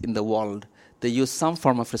 countries in the world. They use some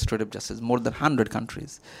form of restorative justice, more than 100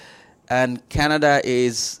 countries. And Canada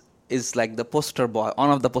is like the poster boy,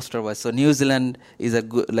 one of the poster boys. So New Zealand is a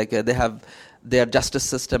good, they have, their justice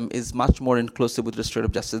system is much more inclusive with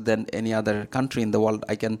restorative justice than any other country in the world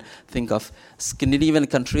I can think of. Scandinavian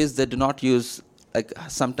countries, they do not use, like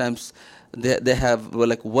sometimes they have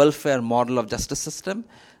like welfare model of justice system,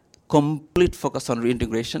 complete focus on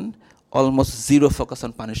reintegration, almost zero focus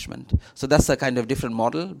on punishment. So that's a kind of different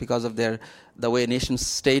model because of the way nation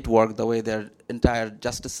state work, the way their entire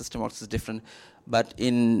justice system works is different. But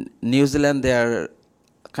in New Zealand, they are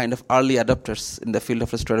kind of early adopters in the field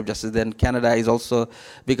of restorative justice. Then Canada is also,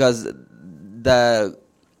 because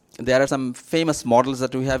there are some famous models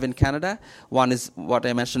that we have in Canada. One is what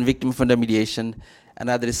I mentioned, victim offender mediation.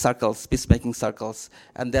 Another is circles, peacemaking circles.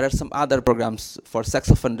 And there are some other programs for sex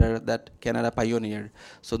offender that Canada pioneered.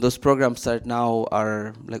 So those programs right now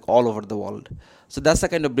are like all over the world. So that's a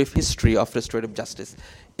kind of brief history of restorative justice.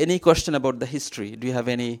 Any question about the history? Do you have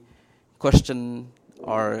any question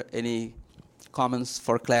or any comments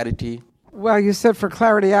for clarity? Well, you said for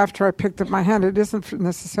clarity after I picked up my hand. It isn't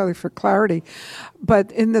necessarily for clarity. But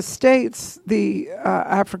in the States, the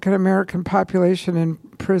African-American population in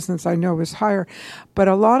prisons, I know, is higher. But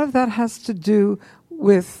a lot of that has to do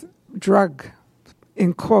with drug,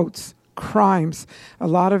 in quotes, crimes. A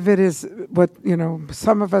lot of it is what,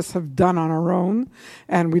 some of us have done on our own,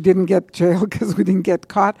 and we didn't get jailed because we didn't get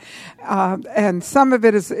caught. And some of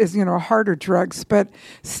it is harder drugs. But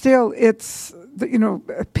still, it's...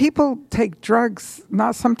 people take drugs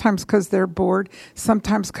not sometimes because they're bored,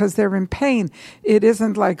 sometimes because they're in pain. It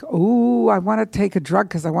isn't like, oh, I want to take a drug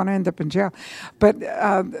because I want to end up in jail. But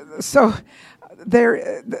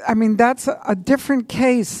that's a different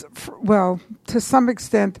case. To some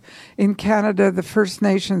extent, in Canada, the First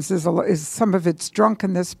Nations is some of its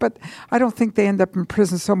drunkenness, but I don't think they end up in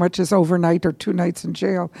prison so much as overnight or 2 nights in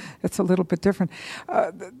jail. It's a little bit different.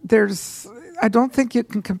 I don't think you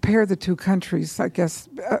can compare the two countries. I guess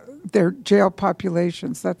their jail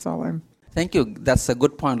populations. That's all I'm. Thank you. That's a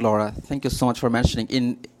good point, Laura. Thank you so much for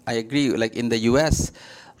mentioning. I agree. Like in the U.S.,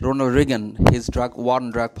 Ronald Reagan, his war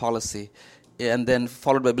on drug policy, and then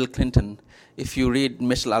followed by Bill Clinton. If you read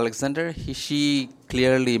Michelle Alexander, she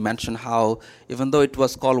clearly mentioned how even though it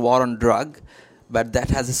was called war on drug, but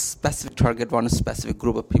that has a specific target on a specific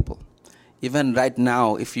group of people. Even right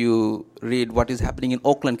now, if you read what is happening in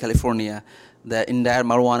Oakland, California, the entire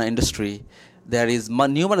marijuana industry, there is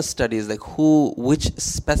numerous studies like which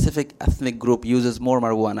specific ethnic group uses more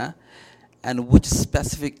marijuana and which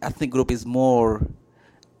specific ethnic group is more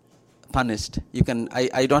punished.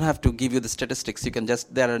 I don't have to give you the statistics.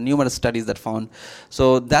 There are numerous studies that found.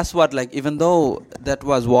 So that's what, even though that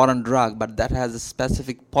was war on drug, but that has a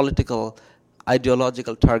specific political,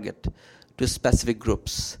 ideological target to specific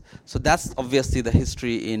groups. So that's obviously the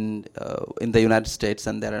history in the United States,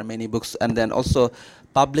 and there are many books. And then also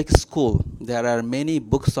public school. There are many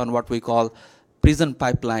books on what we call prison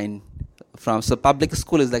pipeline. So public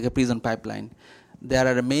school is like a prison pipeline. There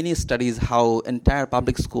are many studies how entire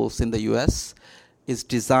public schools in the U.S. is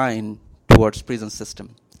designed towards prison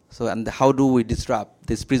system. So, and how do we disrupt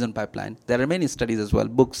this prison pipeline? There are many studies as well,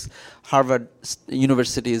 books, Harvard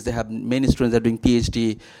universities, they have many students that are doing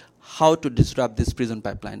PhD, how to disrupt this prison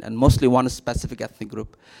pipeline, and mostly one specific ethnic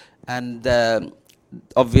group. And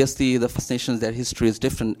obviously the First Nations, their history is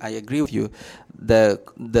different. I agree with you.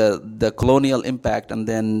 The colonial impact and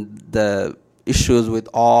then the issues with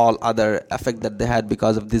all other effect that they had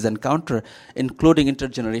because of this encounter, including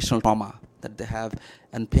intergenerational trauma that they have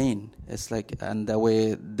and pain. It's like, and the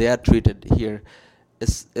way they are treated here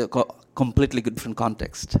is a completely different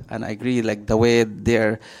context. And I agree, like the way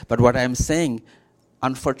they're, but what I'm saying,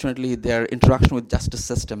 unfortunately, their interaction with justice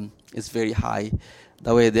system is very high.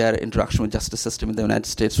 The way their interaction with justice system in the United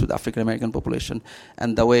States with African American population, and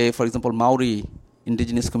the way, for example, Maori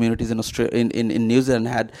indigenous communities in Australia, in New Zealand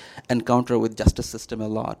had encounter with justice system a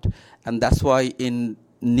lot. And that's why in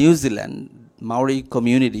New Zealand, Maori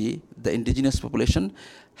community, the indigenous population,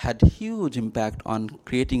 had huge impact on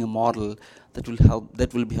creating a model that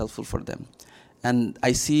will be helpful for them. And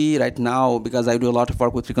I see right now, because I do a lot of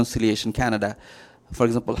work with Reconciliation Canada, for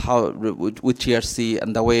example, how with TRC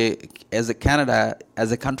and the way as Canada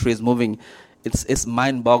as a country is moving, it's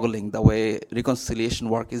mind-boggling the way reconciliation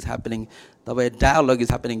work is happening, the way dialogue is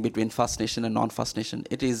happening between First Nation and non-First Nation.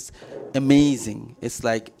 It is amazing. It's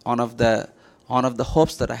like one of the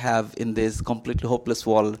hopes that I have in this completely hopeless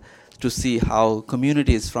world, to see how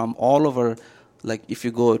communities from all over, like if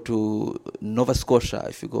you go to Nova Scotia,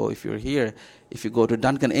 if you're here, if you go to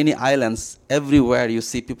Duncan, any islands, everywhere you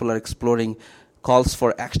see people are exploring calls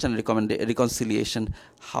for action and reconciliation.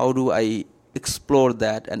 How do I explore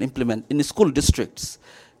that and implement in the school districts?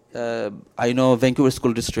 I know Vancouver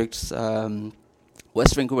school districts,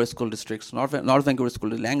 West Vancouver school districts, North Vancouver school,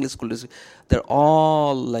 Langley school district, they're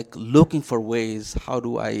all like looking for ways, how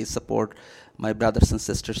do I support my brothers and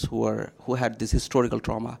sisters who had this historical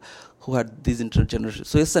trauma, who had these intergenerational.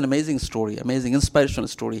 So it's an amazing story, amazing inspirational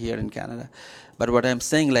story here in Canada. But what I'm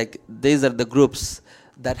saying, like, these are the groups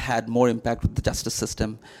that had more impact with the justice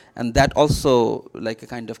system, and that also like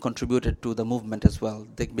kind of contributed to the movement as well.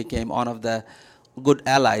 They became one of the good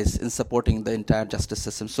allies in supporting the entire justice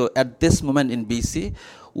system. So at this moment in BC,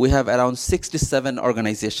 we have around 67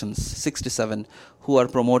 organizations, 67, who are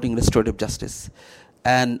promoting restorative justice.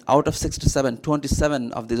 And out of 67,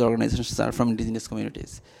 27 of these organizations are from indigenous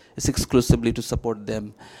communities. It's exclusively to support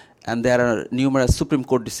them. And there are numerous Supreme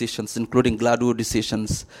Court decisions, including Gladue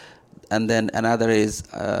decisions. And then another is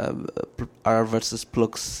R versus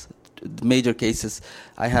Plux, major cases.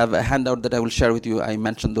 I have a handout that I will share with you. I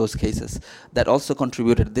mentioned those cases that also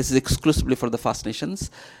contributed. This is exclusively for the First Nations.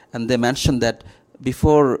 And they mentioned that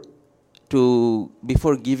before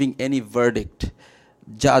giving any verdict,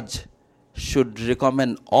 judge should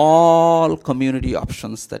recommend all community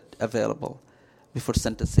options that available before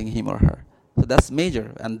sentencing him or her. So that's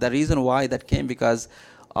major. And the reason why that came because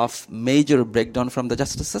of major breakdown from the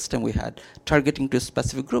justice system we had, targeting to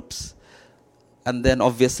specific groups. And then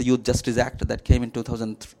obviously Youth Justice Act that came in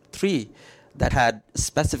 2003 that had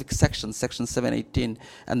specific sections, Section 718,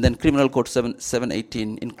 and then Criminal Code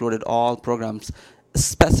 718 included all programs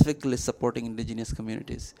specifically supporting indigenous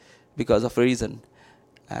communities because of a reason.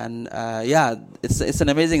 And it's an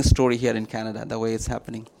amazing story here in Canada, the way it's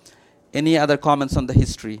happening. Any other comments on the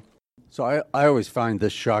history? So I always find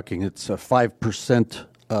this shocking. It's 5%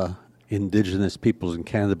 indigenous peoples in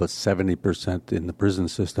Canada, but 70% in the prison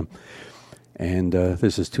system. And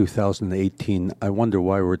this is 2018. I wonder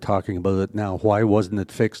why we're talking about it now. Why wasn't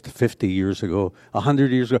it fixed 50 years ago, 100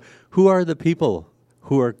 years ago? Who are the people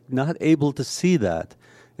who are not able to see that?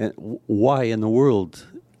 And why in the world?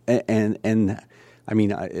 And I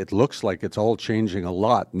mean, it looks like it's all changing a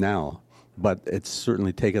lot now, but it's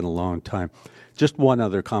certainly taken a long time. Just one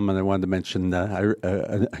other comment I wanted to mention,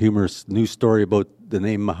 a humorous news story about the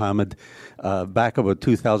name Muhammad. Back about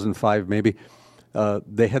 2005 maybe,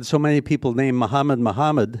 they had so many people named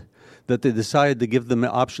Muhammad that they decided to give them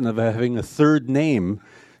the option of having a third name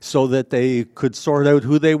so that they could sort out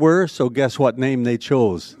who they were. So guess what name they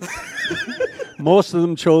chose? Most of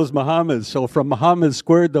them chose Muhammad. So from Muhammad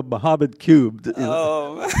squared to Muhammad cubed. You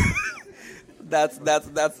know. Oh, that's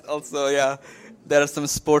also, yeah. There are some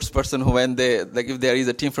sports person who, when they, like if there is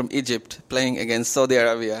a team from Egypt playing against Saudi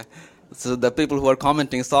Arabia, so the people who are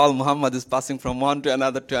commenting, Saul Muhammad is passing from one to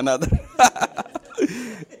another to another.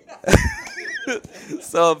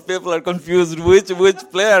 So people are confused which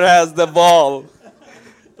player has the ball.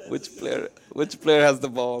 Which player has the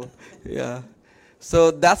ball. Yeah.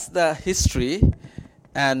 So that's the history.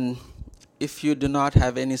 And if you do not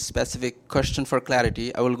have any specific question for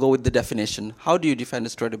clarity, I will go with the definition. How do you define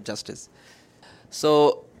restorative justice?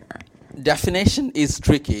 So definition is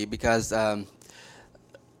tricky because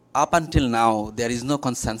up until now, there is no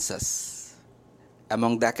consensus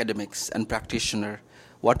among the academics and practitioners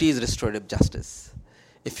what is restorative justice.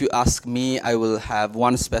 If you ask me, I will have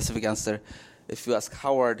one specific answer. If you ask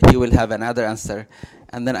Howard, he will have another answer.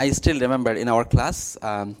 And then I still remember in our class,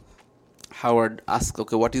 Howard asked,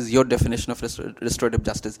 okay, what is your definition of restorative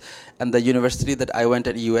justice? And the university that I went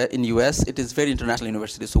at in US, it is very international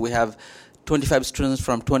university. So we have 25 students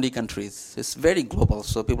from 20 countries. It's very global.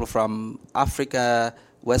 So people from Africa,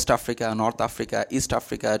 West Africa, North Africa, East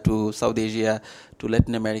Africa, to South Asia, to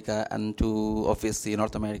Latin America, and to obviously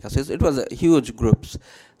North America. So it was a huge groups.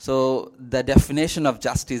 So the definition of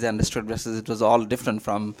justice and restorative justice, it was all different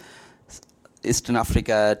from Eastern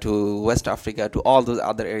Africa to West Africa to all those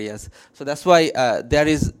other areas. So that's why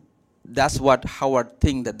that's what Howard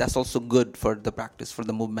think that's also good for the practice, for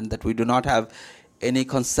the movement, that we do not have any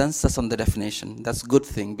consensus on the definition. That's a good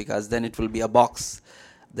thing, because then it will be a box.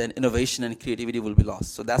 Then innovation and creativity will be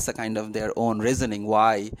lost. So that's the kind of their own reasoning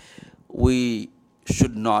why we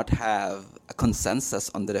should not have a consensus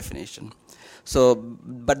on the definition. So,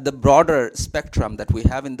 but the broader spectrum that we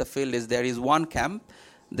have in the field is there is one camp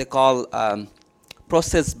they call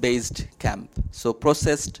process-based camp. So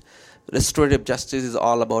processed restorative justice is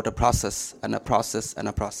all about a process and a process and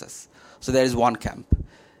a process. So there is one camp.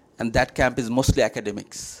 And that camp is mostly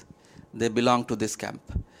academics. They belong to this camp.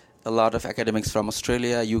 A lot of academics from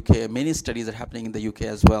Australia, UK, many studies are happening in the UK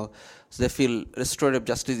as well. So they feel restorative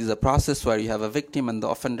justice is a process where you have a victim and the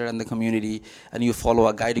offender and the community, and you follow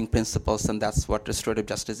a guiding principles, and that's what restorative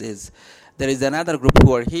justice is. There is another group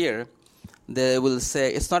who are here. They will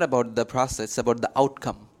say it's not about the process, it's about the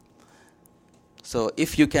outcome. So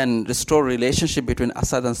if you can restore relationship between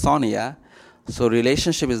Asad and Sonia, so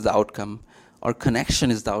relationship is the outcome, or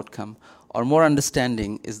connection is the outcome, or more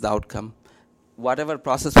understanding is the outcome. Whatever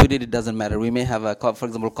process we did, it doesn't matter. We may have for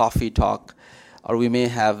example, coffee talk, or we may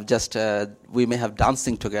have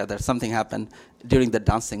dancing together. Something happened during the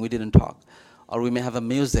dancing, we didn't talk. Or we may have a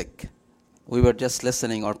music. We were just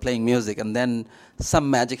listening or playing music, and then some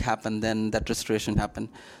magic happened, then that restoration happened.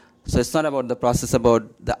 So it's not about the process, about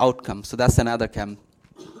the outcome. So that's another camp.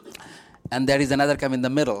 And there is another camp in the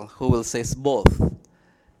middle who will say it's both.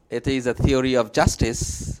 It is a theory of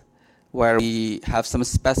justice where we have some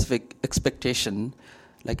specific expectation,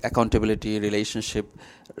 like accountability, relationship,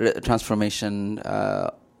 transformation.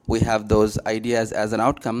 We have those ideas as an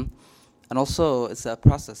outcome. And also it's a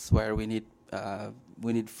process where we need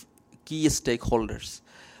key stakeholders,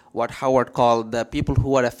 what Howard called the people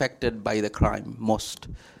who are affected by the crime most.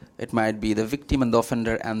 It might be the victim and the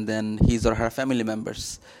offender, and then his or her family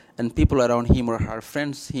members, and people around him or her,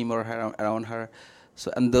 friends him or her around her.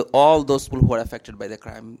 So, and all those people who are affected by the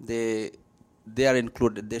crime, they are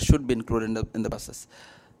included. They should be included in the process.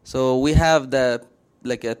 So we have a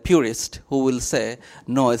purist who will say,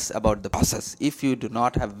 no, it's about the process. If you do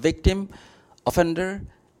not have victim, offender,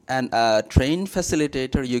 and a trained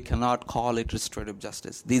facilitator, you cannot call it restorative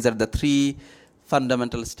justice. These are the three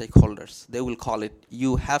fundamental stakeholders. They will call it,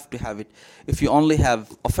 you have to have it. If you only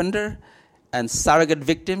have offender and surrogate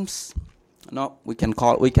victims, no, we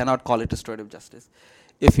cannot call it restorative justice.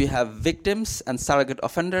 If you have victims and surrogate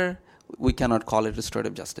offender, we cannot call it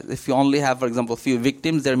restorative justice. If you only have, for example, few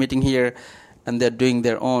victims, they're meeting here and they're doing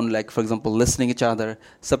their own, like, for example, listening each other,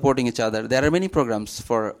 supporting each other. There are many programs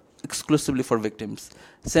exclusively for victims.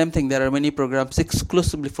 Same thing, there are many programs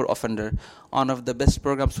exclusively for offender. One of the best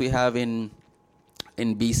programs we have in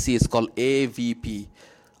BC is called AVP,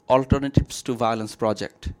 Alternatives to Violence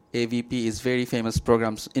Project. AVP is very famous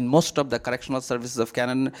programs in most of the correctional services of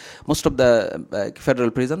Canada, most of the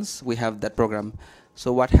federal prisons. We have that program.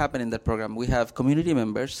 So what happened in that program? We have community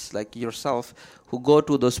members like yourself who go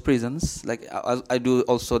to those prisons. Like I do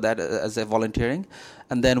also that as a volunteering,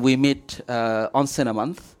 and then we meet once in a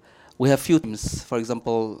month. We have few themes. For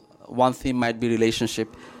example, one theme might be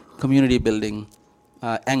relationship, community building,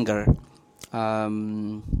 anger,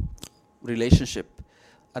 relationship.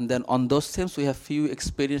 And then on those themes, we have few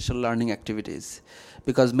experiential learning activities,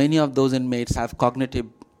 because many of those inmates have cognitive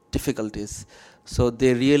difficulties. So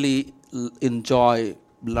they really enjoy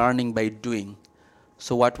learning by doing.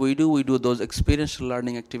 So what we do those experiential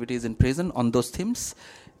learning activities in prison on those themes,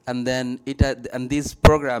 and then and these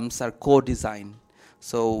programs are co-designed.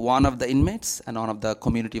 So one of the inmates and one of the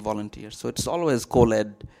community volunteers. So it's always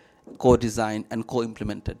co-led, co-designed, and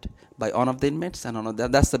co-implemented by one of the inmates and one of the.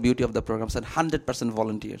 That's the beauty of the programs, and 100%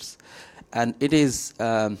 volunteers. And it is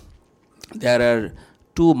there are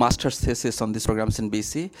 2 master's theses on these programs in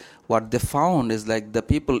BC. What they found is like the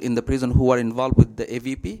people in the prison who are involved with the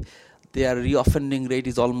AVP, their reoffending rate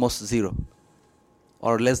is almost 0.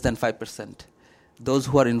 or less than 5%. Those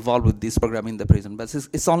who are involved with this program in the prison, but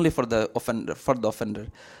it's only for the offender.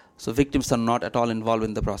 So victims are not at all involved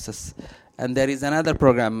in the process. And there is another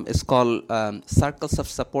program. It's called Circles of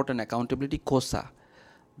Support and Accountability, COSA.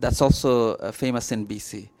 That's also famous in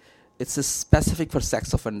BC. It's specific for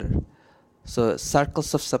sex offender. So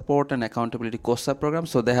Circles of Support and Accountability, COSA program.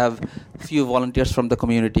 So they have few volunteers from the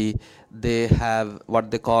community. They have what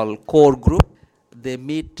they call core group. They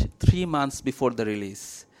meet 3 months before the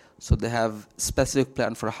release. So they have specific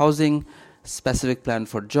plan for housing, specific plan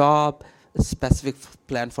for job, a specific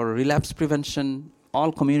plan for relapse prevention,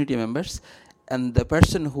 all community members. And the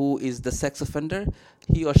person who is the sex offender,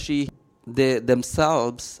 he or she, they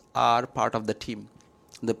themselves are part of the team,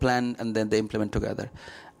 the plan, and then they implement together.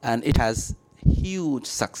 And it has huge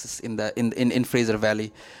success in Fraser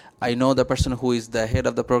Valley. I know the person who is the head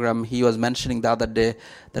of the program, he was mentioning the other day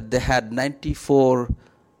that they had 94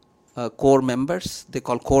 core members. They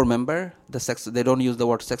call core member. They don't use the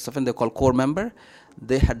word sex offender. They call core member.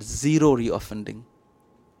 They had 0 reoffending.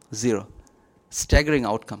 0. Staggering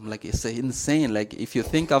outcome. Like, it's insane. Like, if you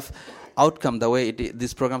think of outcome the way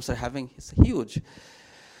these programs are having, it's huge.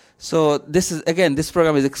 So this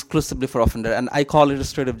program is exclusively for offender, and I call it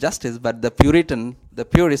restorative justice, but the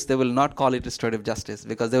purists, they will not call it restorative justice,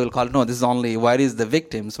 because they will call it, no, this is only, where is the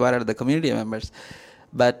victims, where are the community members?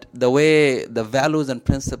 But the way, the values and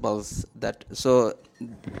principles so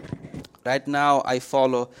right now I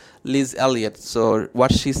follow Liz Elliott. So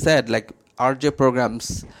what she said, like, RJ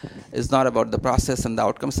programs is not about the process and the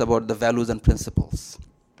outcomes, it's about the values and principles.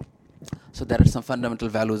 So there are some fundamental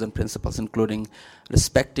values and principles, including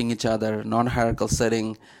respecting each other, non-hierarchical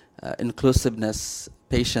setting, inclusiveness,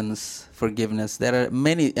 patience, forgiveness. There are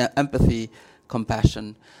many, empathy,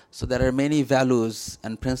 compassion. So there are many values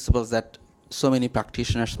and principles that so many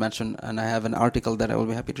practitioners mention, and I have an article that I will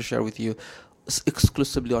be happy to share with you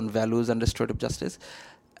exclusively on values and restorative justice.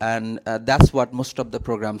 And that's what most of the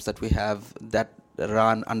programs that we have that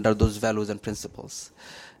run under those values and principles.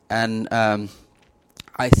 And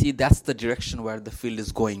I see that's the direction where the field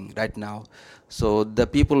is going right now. So the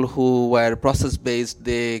people who were process-based,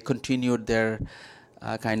 they continued their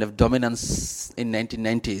kind of dominance in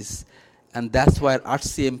 1990s. And that's where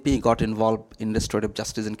RCMP got involved in restorative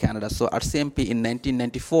justice in Canada. So RCMP in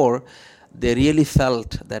 1994, they really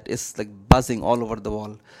felt that it's like buzzing all over the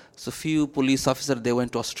world. So few police officers, they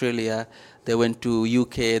went to Australia, they went to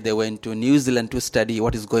UK, they went to New Zealand to study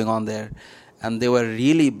what is going on there. And they were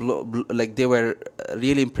really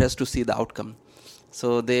really impressed to see the outcome.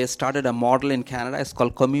 So they started a model in Canada. It's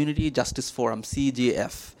called Community Justice Forum,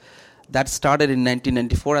 CJF. That started in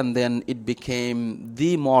 1994, and then it became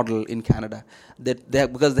the model in Canada.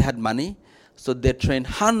 Because they had money, so they trained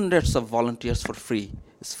hundreds of volunteers for free.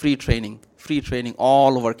 It's free training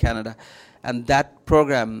all over Canada. And that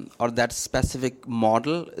program, or that specific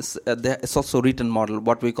model, it's also a written model,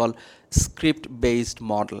 what we call script-based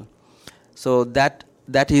model. So that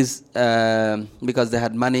is because they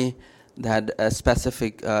had money, they had a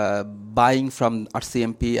specific buying from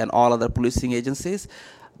RCMP and all other policing agencies.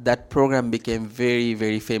 That program became very,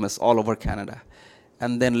 very famous all over Canada.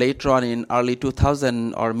 And then later on in early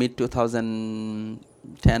 2000 or mid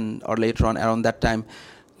 2010 or later on around that time,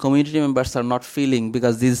 community members are not feeling,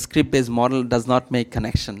 because this script-based model does not make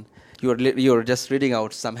connection. You're just reading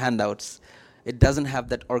out some handouts. It doesn't have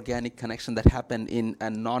that organic connection that happened in a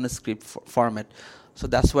non-script format. So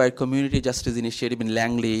that's why Community Justice Initiative in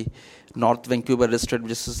Langley, North Vancouver Restorative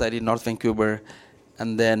Justice Society, North Vancouver,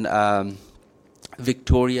 and then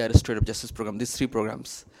Victoria Restorative Justice Program, these 3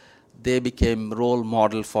 programs, they became role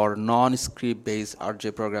model for non-script based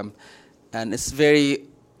RJ program. And it's very,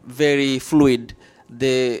 very fluid.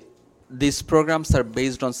 These programs are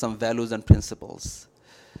based on some values and principles.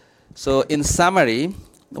 So in summary,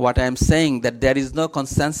 what I am saying, that there is no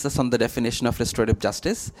consensus on the definition of restorative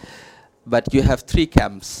justice, but you have 3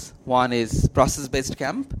 camps. One is process-based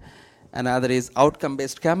camp, another is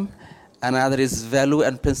outcome-based camp, another is value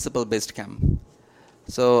and principle-based camp.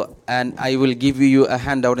 So, and I will give you a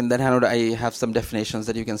handout. In that handout, I have some definitions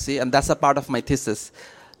that you can see, and that's a part of my thesis.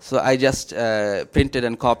 So I just printed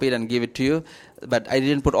and copied and gave it to you, but I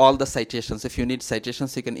didn't put all the citations. If you need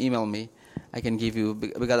citations, you can email me. I can give you,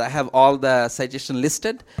 because I have all the citation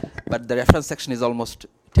listed, but the reference section is almost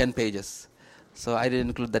 10 pages. So I didn't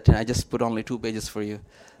include that 10. I just put only 2 pages for you.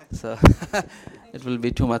 So it will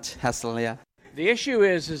be too much hassle, yeah. The issue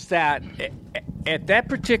is that at that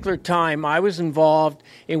particular time, I was involved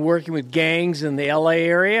in working with gangs in the LA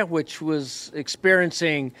area, which was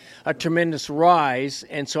experiencing a tremendous rise.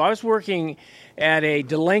 And so I was working at a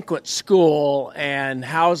delinquent school and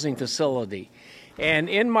housing facility. And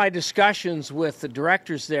in my discussions with the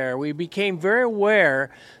directors there, we became very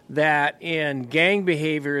aware that in gang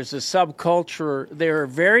behavior as a subculture, there are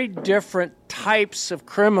very different types of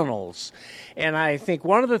criminals. And I think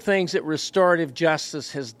one of the things that restorative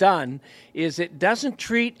justice has done is it doesn't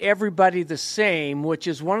treat everybody the same, which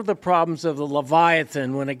is one of the problems of the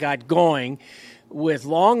Leviathan when it got going. With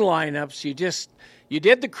long lineups, you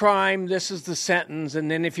did the crime, this is the sentence,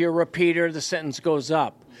 and then if you're a repeater, the sentence goes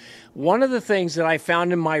up. One of the things that I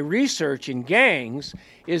found in my research in gangs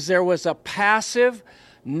is there was a passive,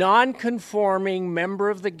 non-conforming member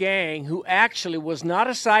of the gang who actually was not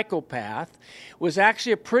a psychopath, was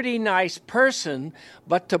actually a pretty nice person,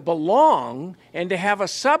 but to belong and to have a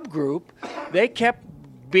subgroup, they kept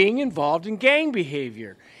being involved in gang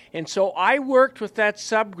behavior. And so I worked with that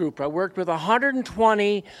subgroup. I worked with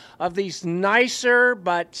 120 of these nicer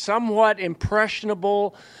but somewhat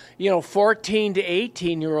impressionable, 14 to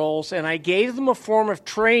 18-year-olds, and I gave them a form of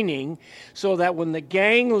training so that when the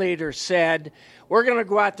gang leader said, we're going to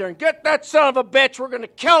go out there and get that son of a bitch, we're going to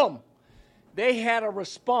kill him, they had a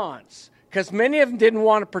response. Because many of them didn't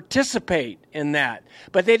want to participate in that,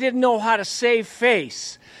 but they didn't know how to save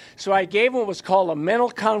face. So I gave them what was called a mental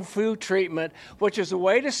kung fu treatment, which is a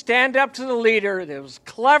way to stand up to the leader that was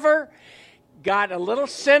clever, got a little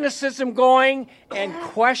cynicism going, and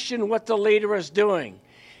question what the leader was doing.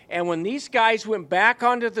 And when these guys went back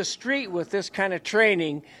onto the street with this kind of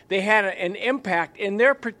training, they had an impact in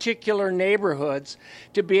their particular neighborhoods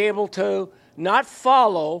to be able to not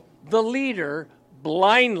follow the leader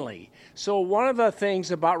blindly. So one of the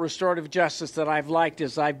things about restorative justice that I've liked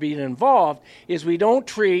as I've been involved is we don't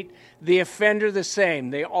treat the offender the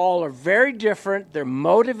same. They all are very different. They're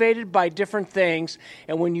motivated by different things.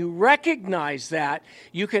 And when you recognize that,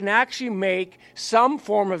 you can actually make some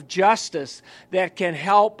form of justice that can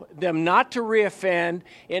help them not to reoffend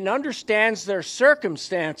and understands their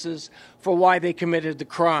circumstances for why they committed the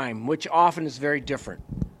crime, which often is very different.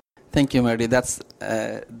 Thank you, Mary. That's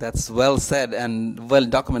well said and well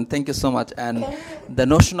documented. Thank you so much. And the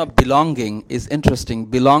notion of belonging is interesting.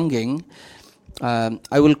 Belonging. I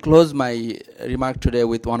will close my remark today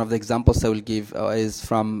with one of the examples I will give is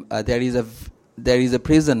from there is a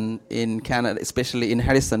prison in Canada, especially in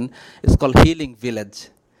Harrison. It's called Healing Village.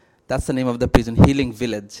 That's the name of the prison, Healing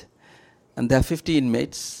Village. And there are 50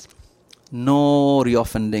 inmates, no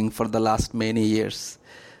reoffending for the last many years.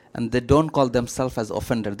 And they don't call themselves as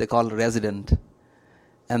offender, they call resident.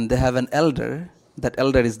 And they have an elder, that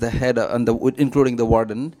elder is the head, including the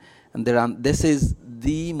warden. And this is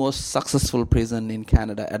the most successful prison in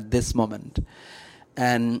Canada at this moment.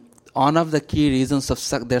 And one of the key reasons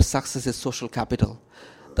of their success is social capital.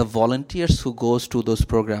 The volunteers who goes to those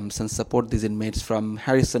programs and support these inmates from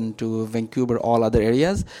Harrison to Vancouver, all other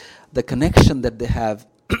areas, the connection that they have.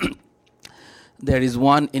 There is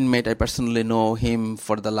one inmate, I personally know him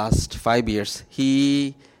for the last 5 years.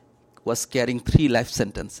 He was carrying 3 life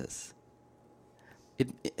sentences.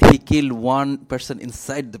 He killed one person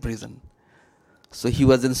inside the prison. So he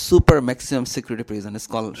was in super maximum security prison. It's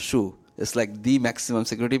called SHU. It's like the maximum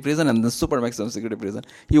security prison and the super maximum security prison.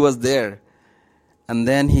 He was there. And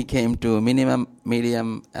then he came to minimum,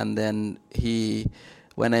 medium, and then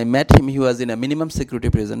when I met him, he was in a minimum security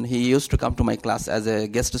prison. He used to come to my class as a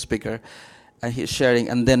guest speaker. And he's sharing,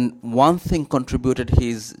 and then one thing contributed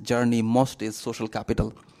his journey most is social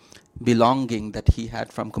capital, belonging that he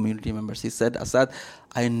had from community members. He said, Asad,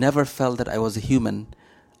 I never felt that I was a human.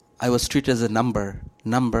 I was treated as a number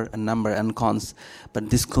and cons.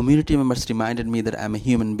 But these community members reminded me that I'm a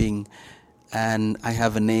human being, and I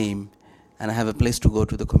have a name, and I have a place to go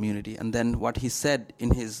to the community. And then what he said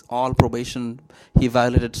in his all probation, he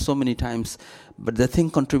violated so many times, but the thing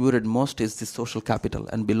contributed most is the social capital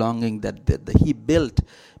and belonging that he built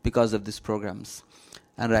because of these programs.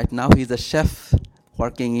 And right now he's a chef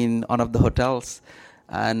working in one of the hotels,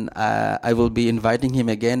 and I will be inviting him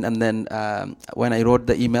again. And then when I wrote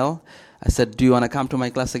the email, I said, do you want to come to my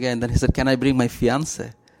class again? Then he said, can I bring my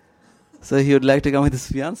fiance? So he would like to come with his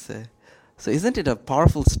fiance. So isn't it a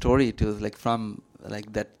powerful story to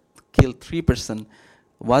that killed 3 person,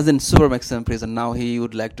 was in super maximum prison, now he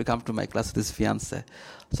would like to come to my class with his fiance.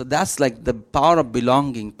 So that's like the power of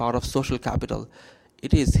belonging, power of social capital.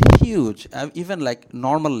 It is huge. Even like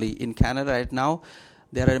normally in Canada right now,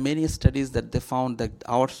 there are many studies that they found that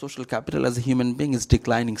our social capital as a human being is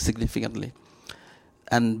declining significantly.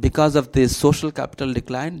 And because of this social capital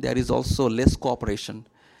decline, there is also less cooperation.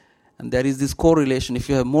 And there is this correlation. If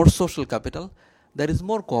you have more social capital, there is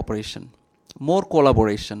more cooperation, more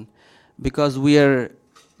collaboration, because we are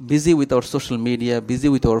busy with our social media, busy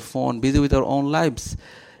with our phone, busy with our own lives.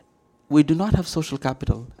 we do not have social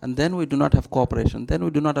capital, and then we do not have cooperation, then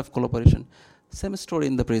we do not have collaboration. Same story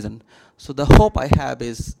in the prison. So the hope I have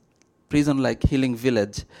is prison like Healing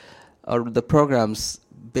Village, or the programs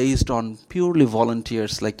based on purely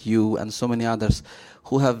volunteers like you and so many others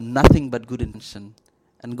who have nothing but good intention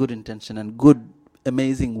and good,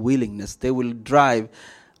 amazing willingness. They will drive.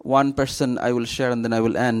 One person I will share and then I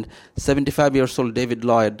will end. 75 years old David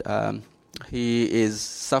Lloyd, he is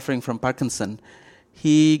suffering from Parkinson.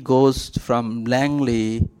 He goes from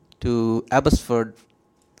Langley to Abbotsford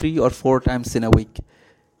 3 or 4 times in a week.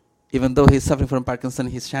 Even though he's suffering from Parkinson,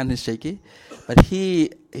 his hand is shaky. But he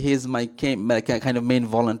is my kind of main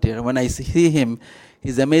volunteer. When I see him,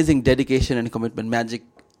 his amazing dedication and commitment,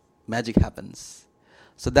 magic happens.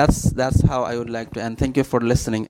 So that's how I would like to end. Thank you for listening.